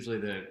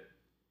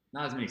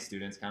not as many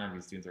students, kind of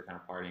because students are kind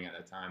of partying at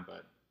that time,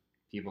 but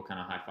people kind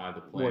of high five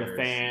the players. More the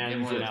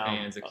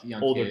fans, the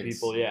young older kids,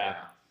 people,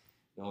 yeah.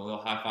 They'll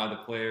high five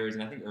the players,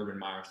 and I think Urban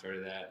Meyer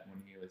started that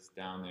when he was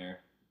down there.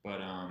 But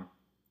to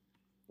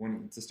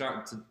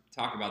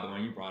talk about the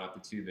one you brought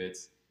up, the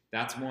 2-bits.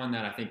 That's one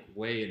that I think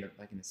way in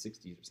the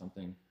 60s or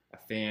something, a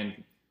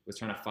fan was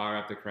trying to fire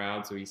up the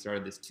crowd, so he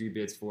started this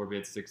 2-bits,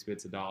 4-bits, 6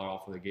 bits, $1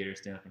 all for the Gators,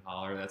 stand up and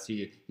holler.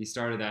 He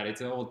started that. It's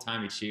an old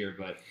timey cheer,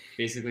 but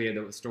basically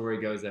the story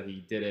goes that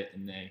he did it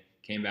and they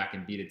came back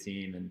and beat a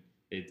team, and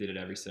they did it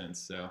ever since.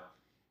 So,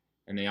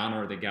 and they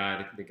honor the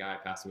guy. The guy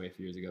passed away a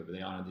few years ago, but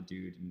they honor the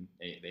dude, and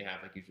they have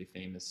usually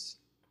famous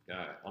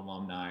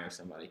alumni or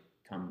somebody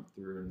come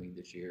through and lead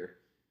the cheer.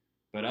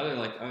 But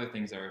other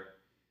things are.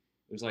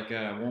 There's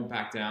won't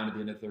back down at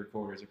the end of third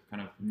quarter is a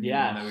kind of new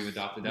one that we've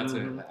adopted. That's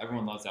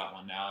everyone loves that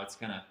one now. It's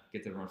kind of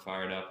gets everyone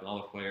fired up, and all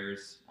the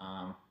players.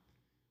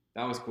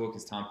 That was cool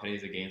because Tom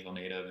Petty's a Gainesville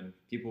native, and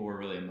people were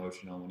really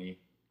emotional when he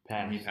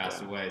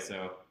passed away.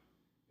 So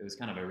it was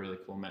kind of a really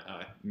cool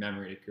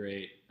memory to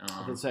create.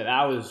 I can say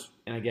that was,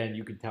 and again,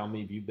 you can tell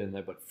me if you've been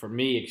there, but for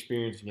me,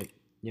 experiencing it,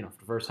 for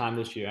the first time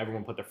this year,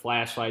 everyone put their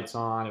flashlights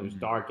on. It was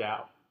dark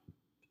out.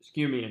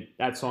 Excuse me, and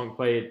that song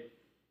played.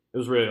 It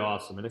was really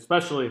awesome, and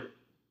especially.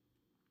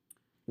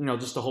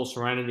 Just the whole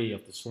serenity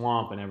of the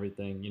swamp and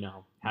everything,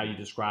 how you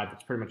described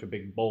it's pretty much a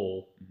big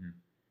bowl.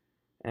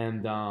 Mm-hmm.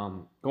 And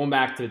going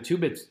back to the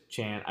 2-bits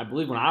chant, I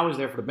believe when I was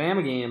there for the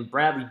Bama game,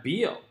 Bradley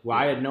Beal, who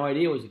I had no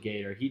idea was a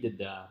Gator, he did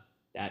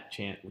that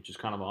chant, which is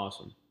kind of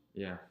awesome.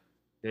 Yeah.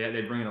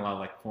 They bring in a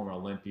lot of former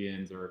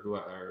Olympians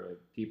or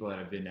people that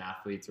have been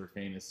athletes or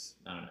famous,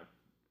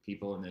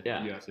 people in the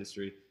U.S.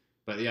 history.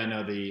 But I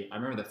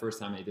remember the first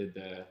time they did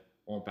the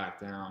Won't Back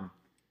Down,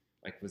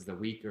 was the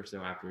week or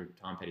so after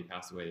Tom Petty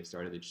passed away, they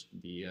started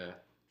the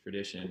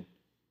tradition,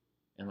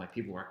 and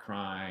people were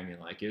crying, and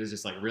it was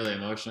just really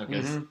emotional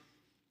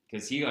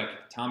because he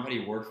Tom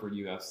Petty worked for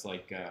UF's I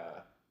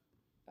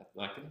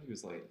think he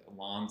was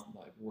lawns,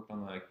 worked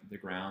on the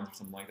grounds or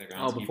something like that.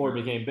 Oh, before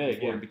it became big.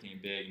 Before it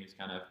became big, and he was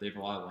they have a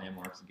lot of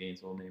landmarks in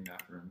Gainesville named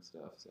after him and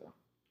stuff. So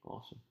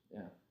awesome.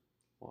 Yeah.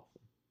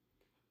 Awesome.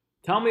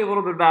 Tell me a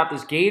little bit about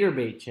this Gator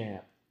bait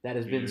chant that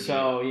has been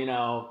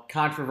so,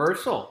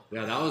 controversial.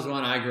 Yeah, that was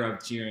one I grew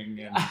up cheering,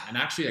 and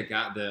actually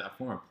a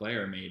former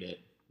player made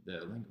it.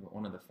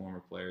 One of the former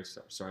players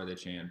started the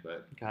chant,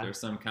 but there's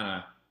some kind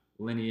of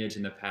lineage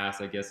in the past.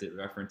 I guess it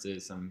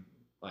references some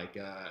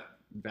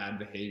bad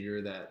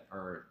behavior that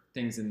are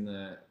things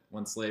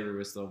when slavery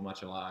was still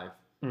much alive,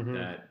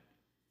 that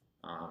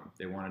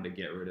they wanted to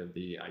get rid of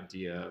the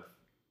idea of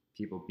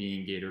people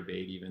being Gator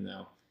bait, even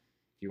though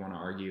if you want to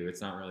argue,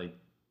 it's not really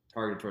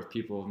targeted towards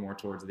people, more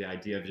towards the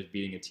idea of just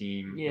beating a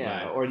team.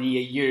 Yeah, or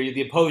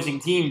the opposing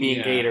team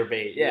being Gator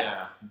bait.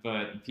 Yeah,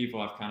 but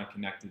people have kind of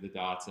connected the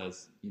dots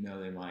as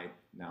they might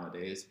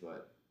nowadays.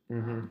 But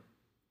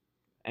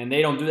and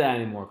they don't do that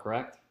anymore,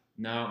 correct?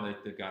 No,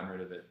 they've gotten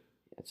rid of it.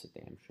 That's a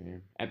damn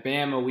shame. At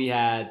Bama, we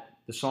had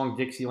the song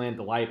Dixieland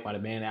Delight by the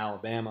band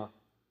Alabama.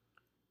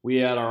 We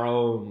had our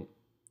own,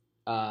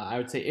 I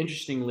would say,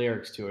 interesting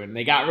lyrics to it. And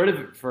they got rid of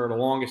it for the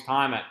longest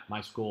time at my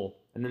school.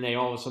 And then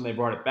all of a sudden they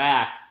brought it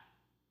back.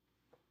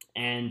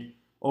 And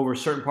over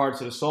certain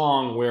parts of the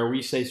song where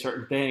we say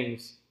certain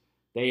things,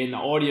 they, in the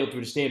audio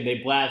through the stadium,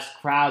 they blast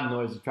crowd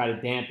noise to try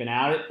to dampen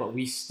out it, but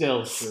we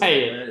still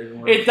say it.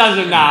 It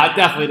doesn't, it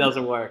definitely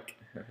doesn't work.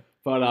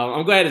 But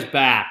I'm glad it's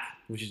back,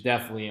 which is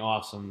definitely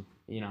awesome.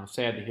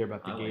 Sad to hear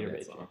about the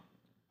Gatorade thing.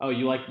 Oh,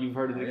 you've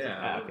heard of it?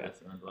 Yeah, okay.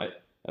 Right.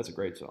 That's a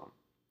great song.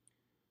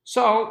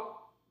 So,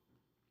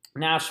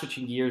 now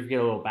switching gears, we get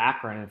a little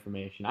background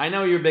information. I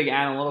know you're a big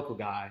analytical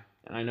guy,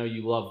 and I know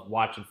you love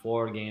watching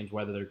Florida games,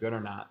 whether they're good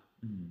or not.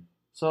 Mm-hmm.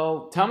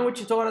 So, tell me what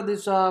you thought of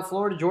this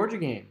Florida-Georgia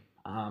game.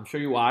 I'm sure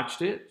you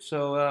watched it.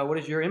 So, what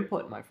is your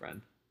input, my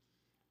friend?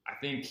 I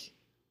think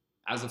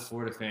as a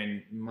Florida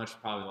fan, much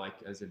probably like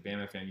as a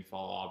Bama fan, you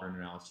follow Auburn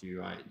and LSU.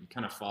 You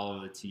kind of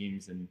follow the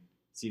teams and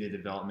see the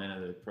development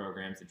of the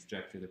programs, the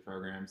trajectory of the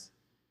programs.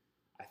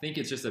 I think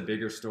it's just a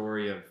bigger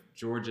story of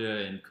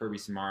Georgia and Kirby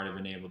Smart have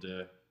been able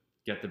to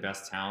get the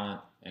best talent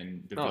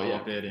and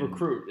develop it and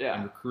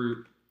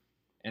recruit.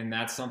 And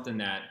that's something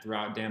that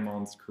throughout Dan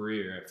Mullen's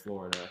career at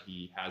Florida,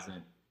 he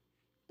hasn't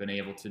been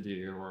able to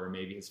do, or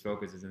maybe his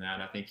focus is in that.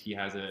 I think he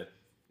has if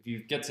you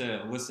get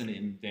to listen to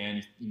him,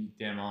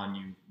 Dan Mullen,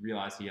 you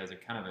realize he has a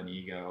kind of an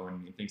ego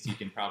and he thinks he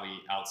can probably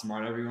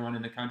outsmart everyone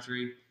in the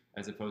country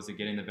as opposed to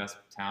getting the best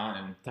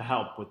talent. And to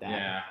help with that.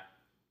 Yeah.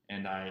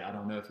 And I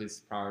don't know if his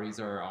priorities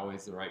are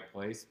always the right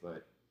place,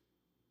 but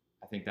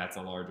I think that's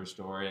a larger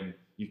story. And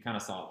you kind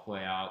of saw it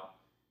play out.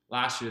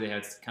 Last year they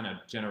had kind of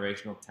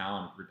generational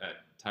talent at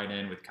tight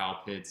end with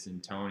Kyle Pitts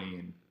and Tony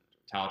and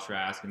Kyle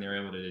Trask, and they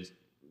were able to just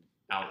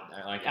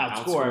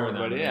outscore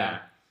everybody, them. Yeah.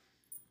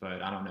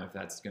 But I don't know if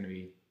that's going to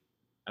be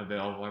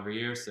available every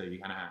year, so you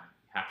kind of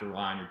have to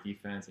rely on your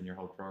defense and your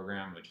whole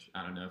program, which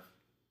I don't know if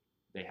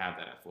they have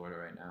that at Florida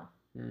right now.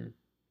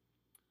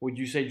 Would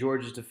you say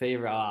Georgia's the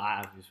favorite?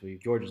 Obviously,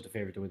 Georgia's the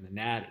favorite to win the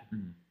Natty.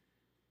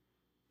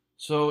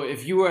 So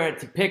if you were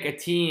to pick a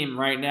team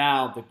right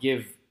now to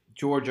give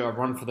Georgia a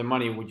run for their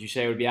money, would you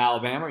say it would be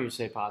Alabama, or you'd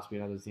say possibly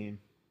another team?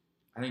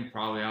 I think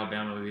probably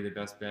Alabama would be the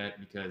best bet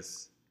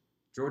because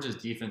Georgia's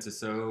defense is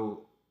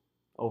so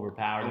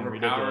overpowering. And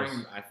ridiculous.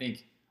 I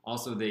think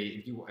also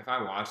if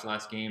I watched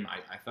last game,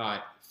 I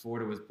thought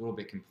Florida was a little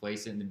bit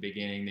complacent in the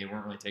beginning. They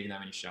weren't really taking that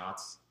many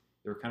shots.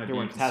 They were kind of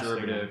being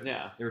conservative.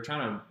 They were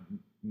trying to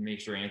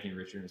make sure Anthony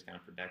Richardson was kind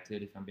of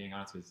protected, if I'm being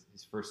honest, because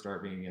his first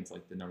start being against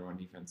like the number one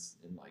defense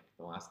in like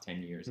the last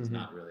 10 years is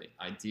not really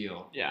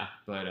ideal. Yeah.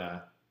 But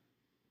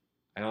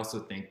I also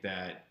think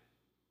that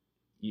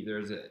there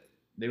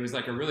was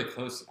like a really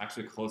close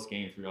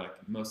game through like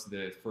most of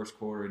the first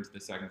quarter into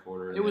the second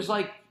quarter. It was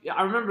like,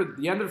 I remember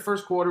the end of the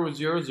first quarter was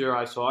 0-0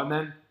 I saw, and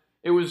then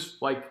it was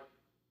like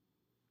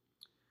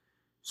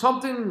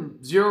something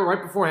 0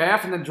 right before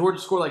half, and then Georgia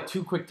scored like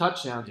 2 quick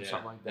touchdowns or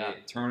something like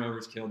that.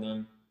 Turnovers killed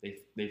them.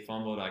 They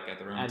fumbled like at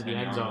their own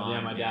 10-yard line.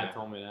 Yeah, my dad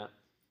told me that.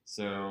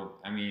 So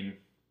I mean,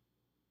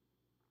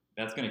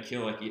 that's gonna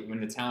kill like when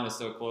the talent is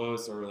so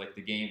close, or like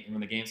when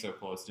the game's so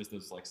close, just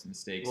those like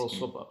mistakes, little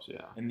slip ups,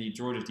 yeah. And the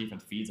Georgia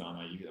defense feeds on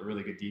that. You get a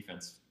really good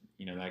defense,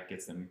 that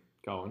gets them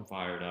going,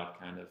 fired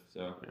up, kind of.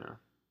 So yeah,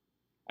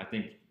 I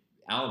think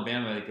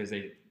Alabama, because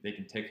they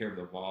can take care of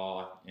the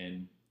ball,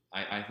 and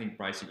I think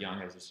Bryce Young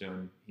has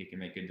shown he can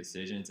make good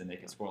decisions and they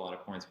can score a lot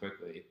of points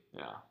quickly.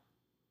 Yeah.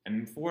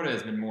 And Florida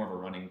has been more of a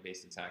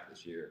running-based attack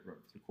this year.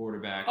 The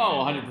quarterback.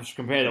 100%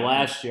 compared to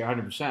last year,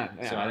 100%.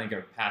 Yeah. So I think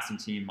a passing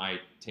team might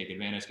take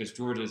advantage because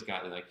Georgia's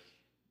got like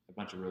a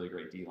bunch of really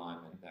great D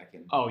linemen that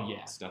can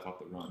stuff up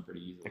the run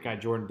pretty easily. That guy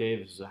Jordan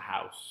Davis is a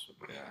house.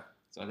 Yeah.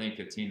 So I think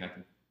a team that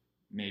can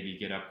maybe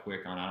get up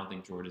quick on. I don't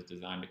think Georgia's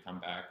designed to come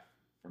back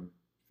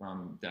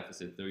from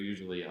deficit. They're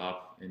usually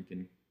up and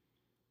can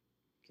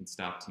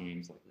stop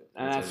teams like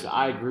that. And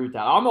I agree with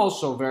that. I'm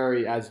also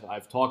very, as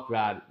I've talked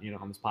about,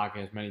 on this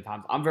podcast many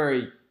times, I'm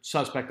very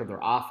suspect of their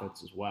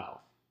offense as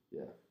well.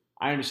 Yeah.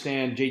 I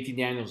understand JT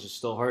Daniels is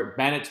still hurt.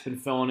 Bennett's been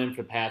filling in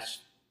for the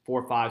past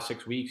 4, 5,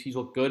 6 weeks. He's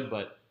looked good,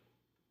 but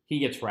he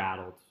gets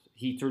rattled.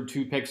 He threw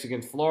 2 picks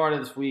against Florida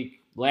this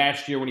week.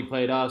 Last year when he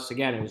played us,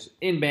 again, it was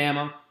in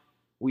Bama.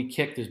 We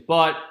kicked his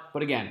butt.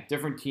 But again,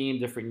 different team,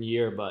 different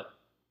year, but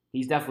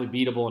he's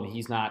definitely beatable, and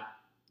he's not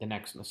the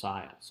next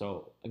Messiah.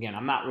 So, again,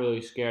 I'm not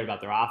really scared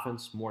about their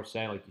offense, more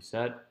say, like you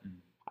said.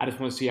 I just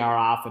want to see how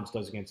our offense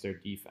does against their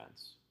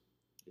defense.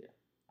 Yeah,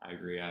 I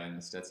agree.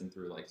 And Stetson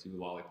threw like 2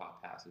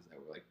 lollipop passes that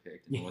were like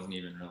picked, and it wasn't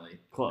even really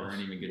close. They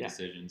weren't even good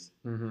decisions.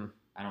 Mm-hmm.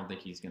 I don't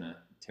think he's gonna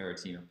tear a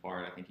team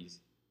apart. I think he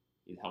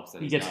helps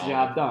that he gets the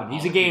job done.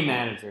 He's a game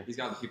manager. He's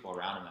got the people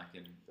around him that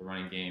can the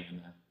running game and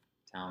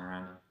the talent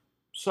around him.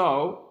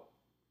 So,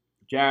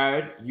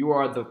 Jared, you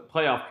are the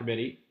playoff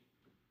committee.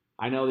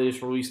 I know they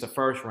just released the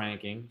first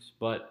rankings,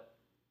 but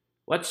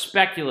let's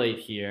speculate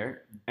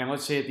here, and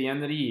let's say at the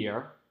end of the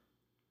year,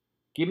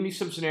 give me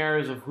some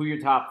scenarios of who your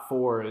top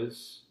 4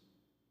 is,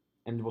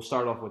 and we'll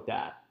start off with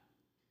that.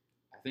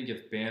 I think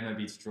if Bama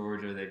beats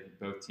Georgia,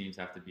 both teams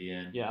have to be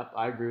in. Yeah,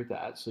 I agree with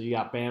that. So you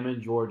got Bama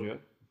and Georgia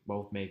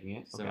both making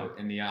it. So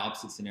Okay. in the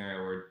opposite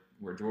scenario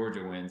where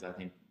Georgia wins, I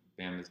think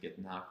Bama's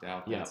getting knocked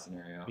out Yeah. that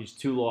scenario. These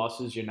 2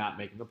 losses, you're not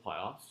making the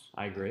playoffs.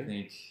 I agree. I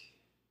think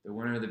the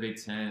winner of the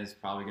Big Ten is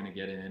probably going to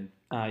get in.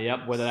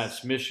 Yep, whether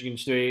that's Michigan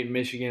State,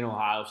 Michigan,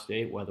 Ohio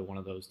State, whether one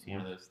of those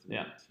teams. One of those 3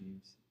 Yeah.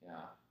 teams.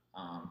 Yeah.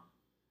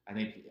 I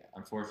think,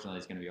 unfortunately,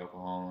 it's going to be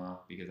Oklahoma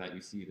because I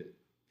feel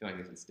like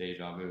this is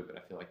deja vu, but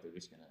I feel like they're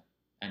just going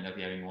to end up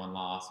having 1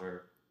 loss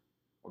or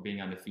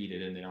being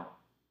undefeated and they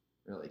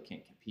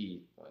can't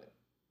compete. But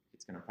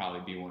it's going to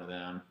probably be one of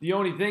them. The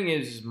only thing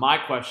is my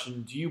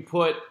question, do you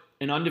put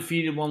an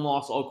undefeated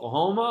 1-loss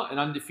Oklahoma, an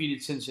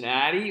undefeated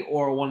Cincinnati,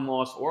 or a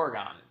 1-loss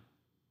Oregon in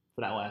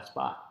for that last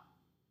spot?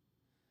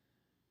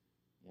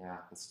 Yeah,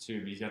 that's true.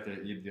 You have to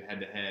do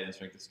head-to-head and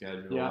strength of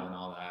schedule and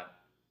all that.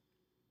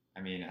 I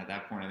mean, at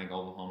that point, I think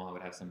Oklahoma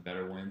would have some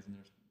better wins in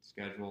their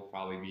schedule,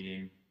 probably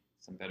beating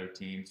some better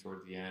teams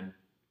towards the end.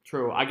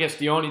 True. I guess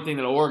the only thing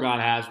that Oregon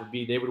has would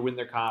be they would win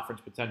their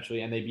conference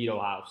potentially, and they beat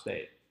Ohio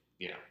State.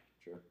 Yeah,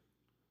 true.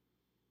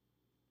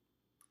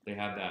 They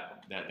have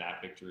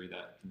that victory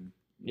that can.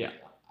 Yeah.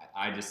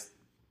 I guess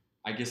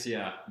you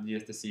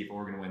have to see if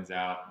Oregon wins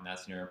out. In that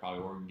scenario,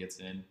 probably Oregon gets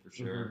in for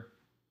sure.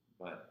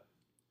 Mm-hmm. But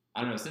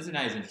I don't know.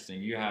 Cincinnati's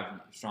interesting. You have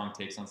strong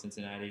takes on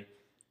Cincinnati.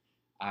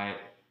 I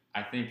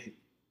think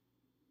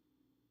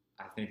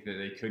that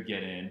they could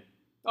get in.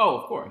 Oh,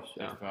 of course.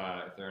 Yeah.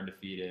 If they're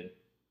undefeated.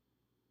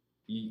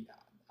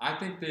 I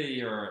think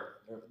their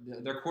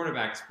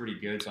quarterback's pretty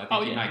good, so I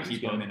think he might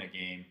keep them in a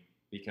game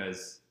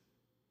because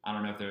I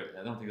don't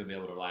think they'll be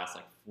able to last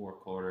like 4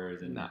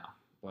 quarters. No.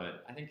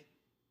 But I think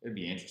it'd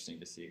be interesting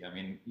to see. I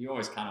mean, you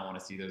always kind of want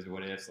to see those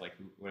what ifs, like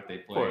what if they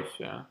play? Of course,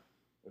 yeah.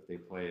 What if they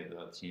play the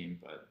other team?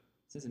 But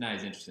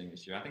Cincinnati's interesting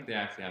this year. I think they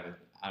actually have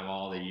out of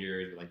all the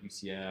years, like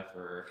UCF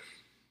or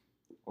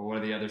what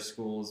are the other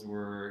schools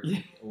were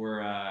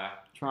Power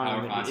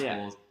 5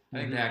 schools. I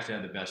think they actually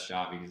have the best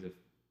shot because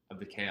of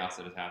the chaos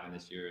that has happened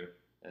this year.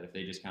 That if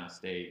they just kind of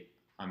stay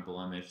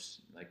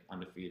unblemished, like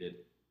undefeated,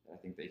 I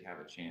think they have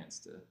a chance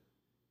to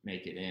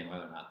make it in.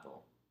 Whether or not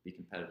they'll be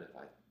competitive,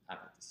 I'd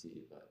have to see.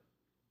 But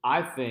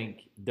I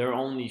think their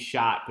only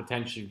shot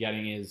potentially of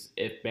getting is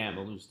if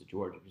Bama loses to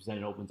Georgia, because then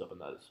it opens up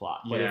another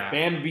slot. But if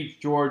Bama beats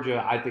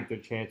Georgia, I think their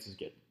chances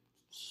get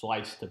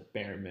sliced to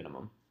bare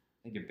minimum.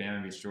 I think if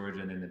Bama beats Georgia,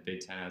 and then the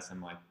Big Ten has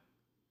some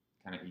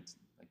kind of eats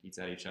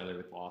at each other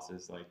with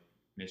losses, like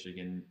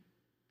Michigan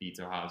beats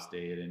Ohio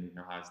State and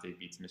Ohio State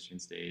beats Michigan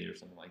State or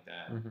something like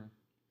that. Mm-hmm.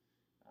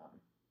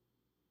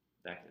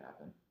 That could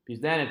happen.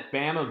 Because then if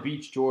Bama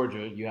beats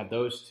Georgia, you have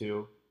those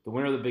 2, the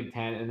winner of the Big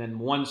Ten, and then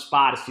 1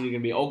 spot is either going to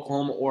be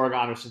Oklahoma,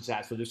 Oregon, or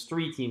Cincinnati. So there's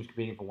 3 teams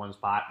competing for 1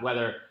 spot.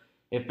 Whether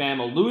if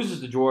Bama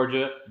loses to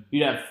Georgia,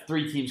 you'd have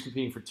 3 teams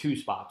competing for 2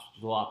 spots, which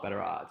is a lot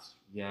better odds.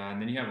 Yeah,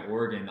 and then you have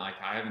Oregon.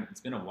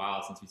 It's been a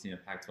while since we've seen a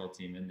Pac-12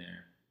 team in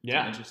there.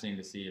 Yeah. It's interesting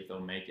to see if they'll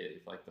make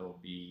it.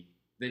 If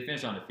they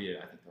finish undefeated,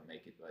 I think they'll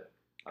make it. But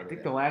I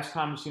think the last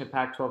time we've seen a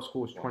Pac-12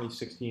 school was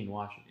 2016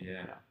 Washington.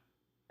 Yeah.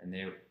 And they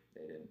didn't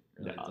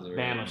really deliver.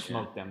 Bama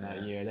smoked them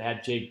that year. They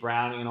had Jake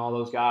Browning and all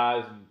those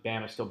guys, and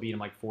Bama still beat them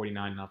like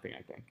 49-0, I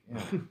think.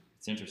 Yeah.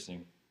 It's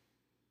interesting.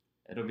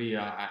 It'll be.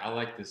 I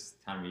like this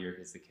time of year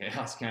because the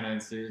chaos kind of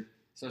ensues.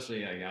 Especially,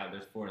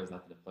 there's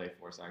nothing to play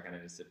for, so I kind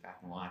of just sit back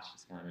and watch.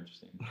 It's kind of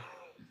interesting.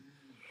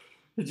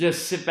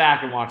 Just sit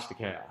back and watch the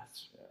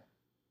chaos. Yeah.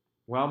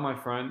 Well, my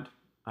friend,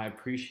 I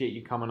appreciate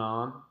you coming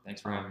on. Thanks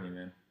for having me,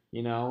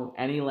 man.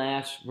 Any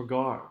last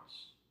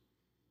regards?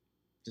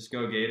 Just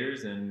go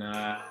Gators, and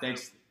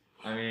thanks.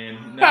 I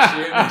mean,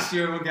 next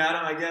year we'll got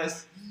him, I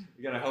guess.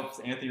 We got to hope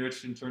Anthony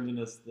Richardson turns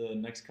into the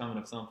next coming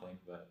of something,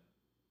 but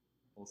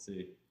we'll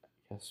see.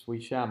 Yes,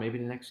 we shall. Maybe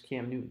the next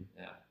Cam Newton.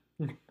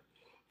 Yeah.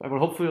 But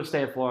hopefully he'll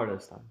stay at Florida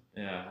this time.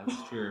 Yeah,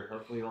 that's true.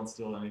 Hopefully he won't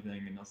steal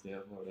anything and he'll stay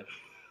at Florida.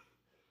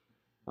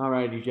 All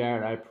righty,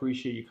 Jared. I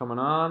appreciate you coming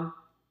on.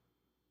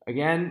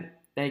 Again,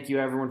 thank you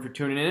everyone for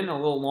tuning in. A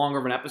little longer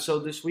of an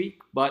episode this week,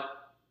 but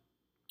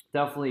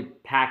definitely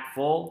packed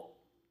full.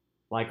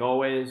 Like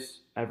always,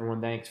 everyone,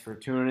 thanks for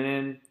tuning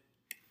in.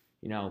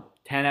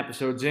 10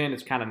 episodes in,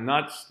 it's kind of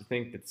nuts to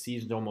think that the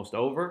season's almost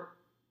over.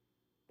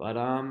 But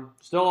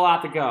still a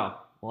lot to go.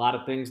 A lot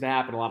of things to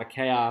happen, a lot of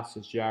chaos,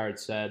 as Jared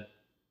said.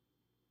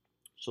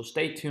 So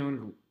stay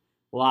tuned,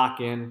 lock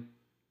in,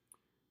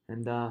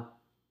 and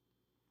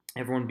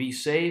everyone be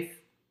safe,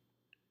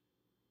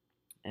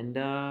 and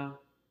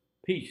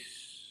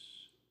peace.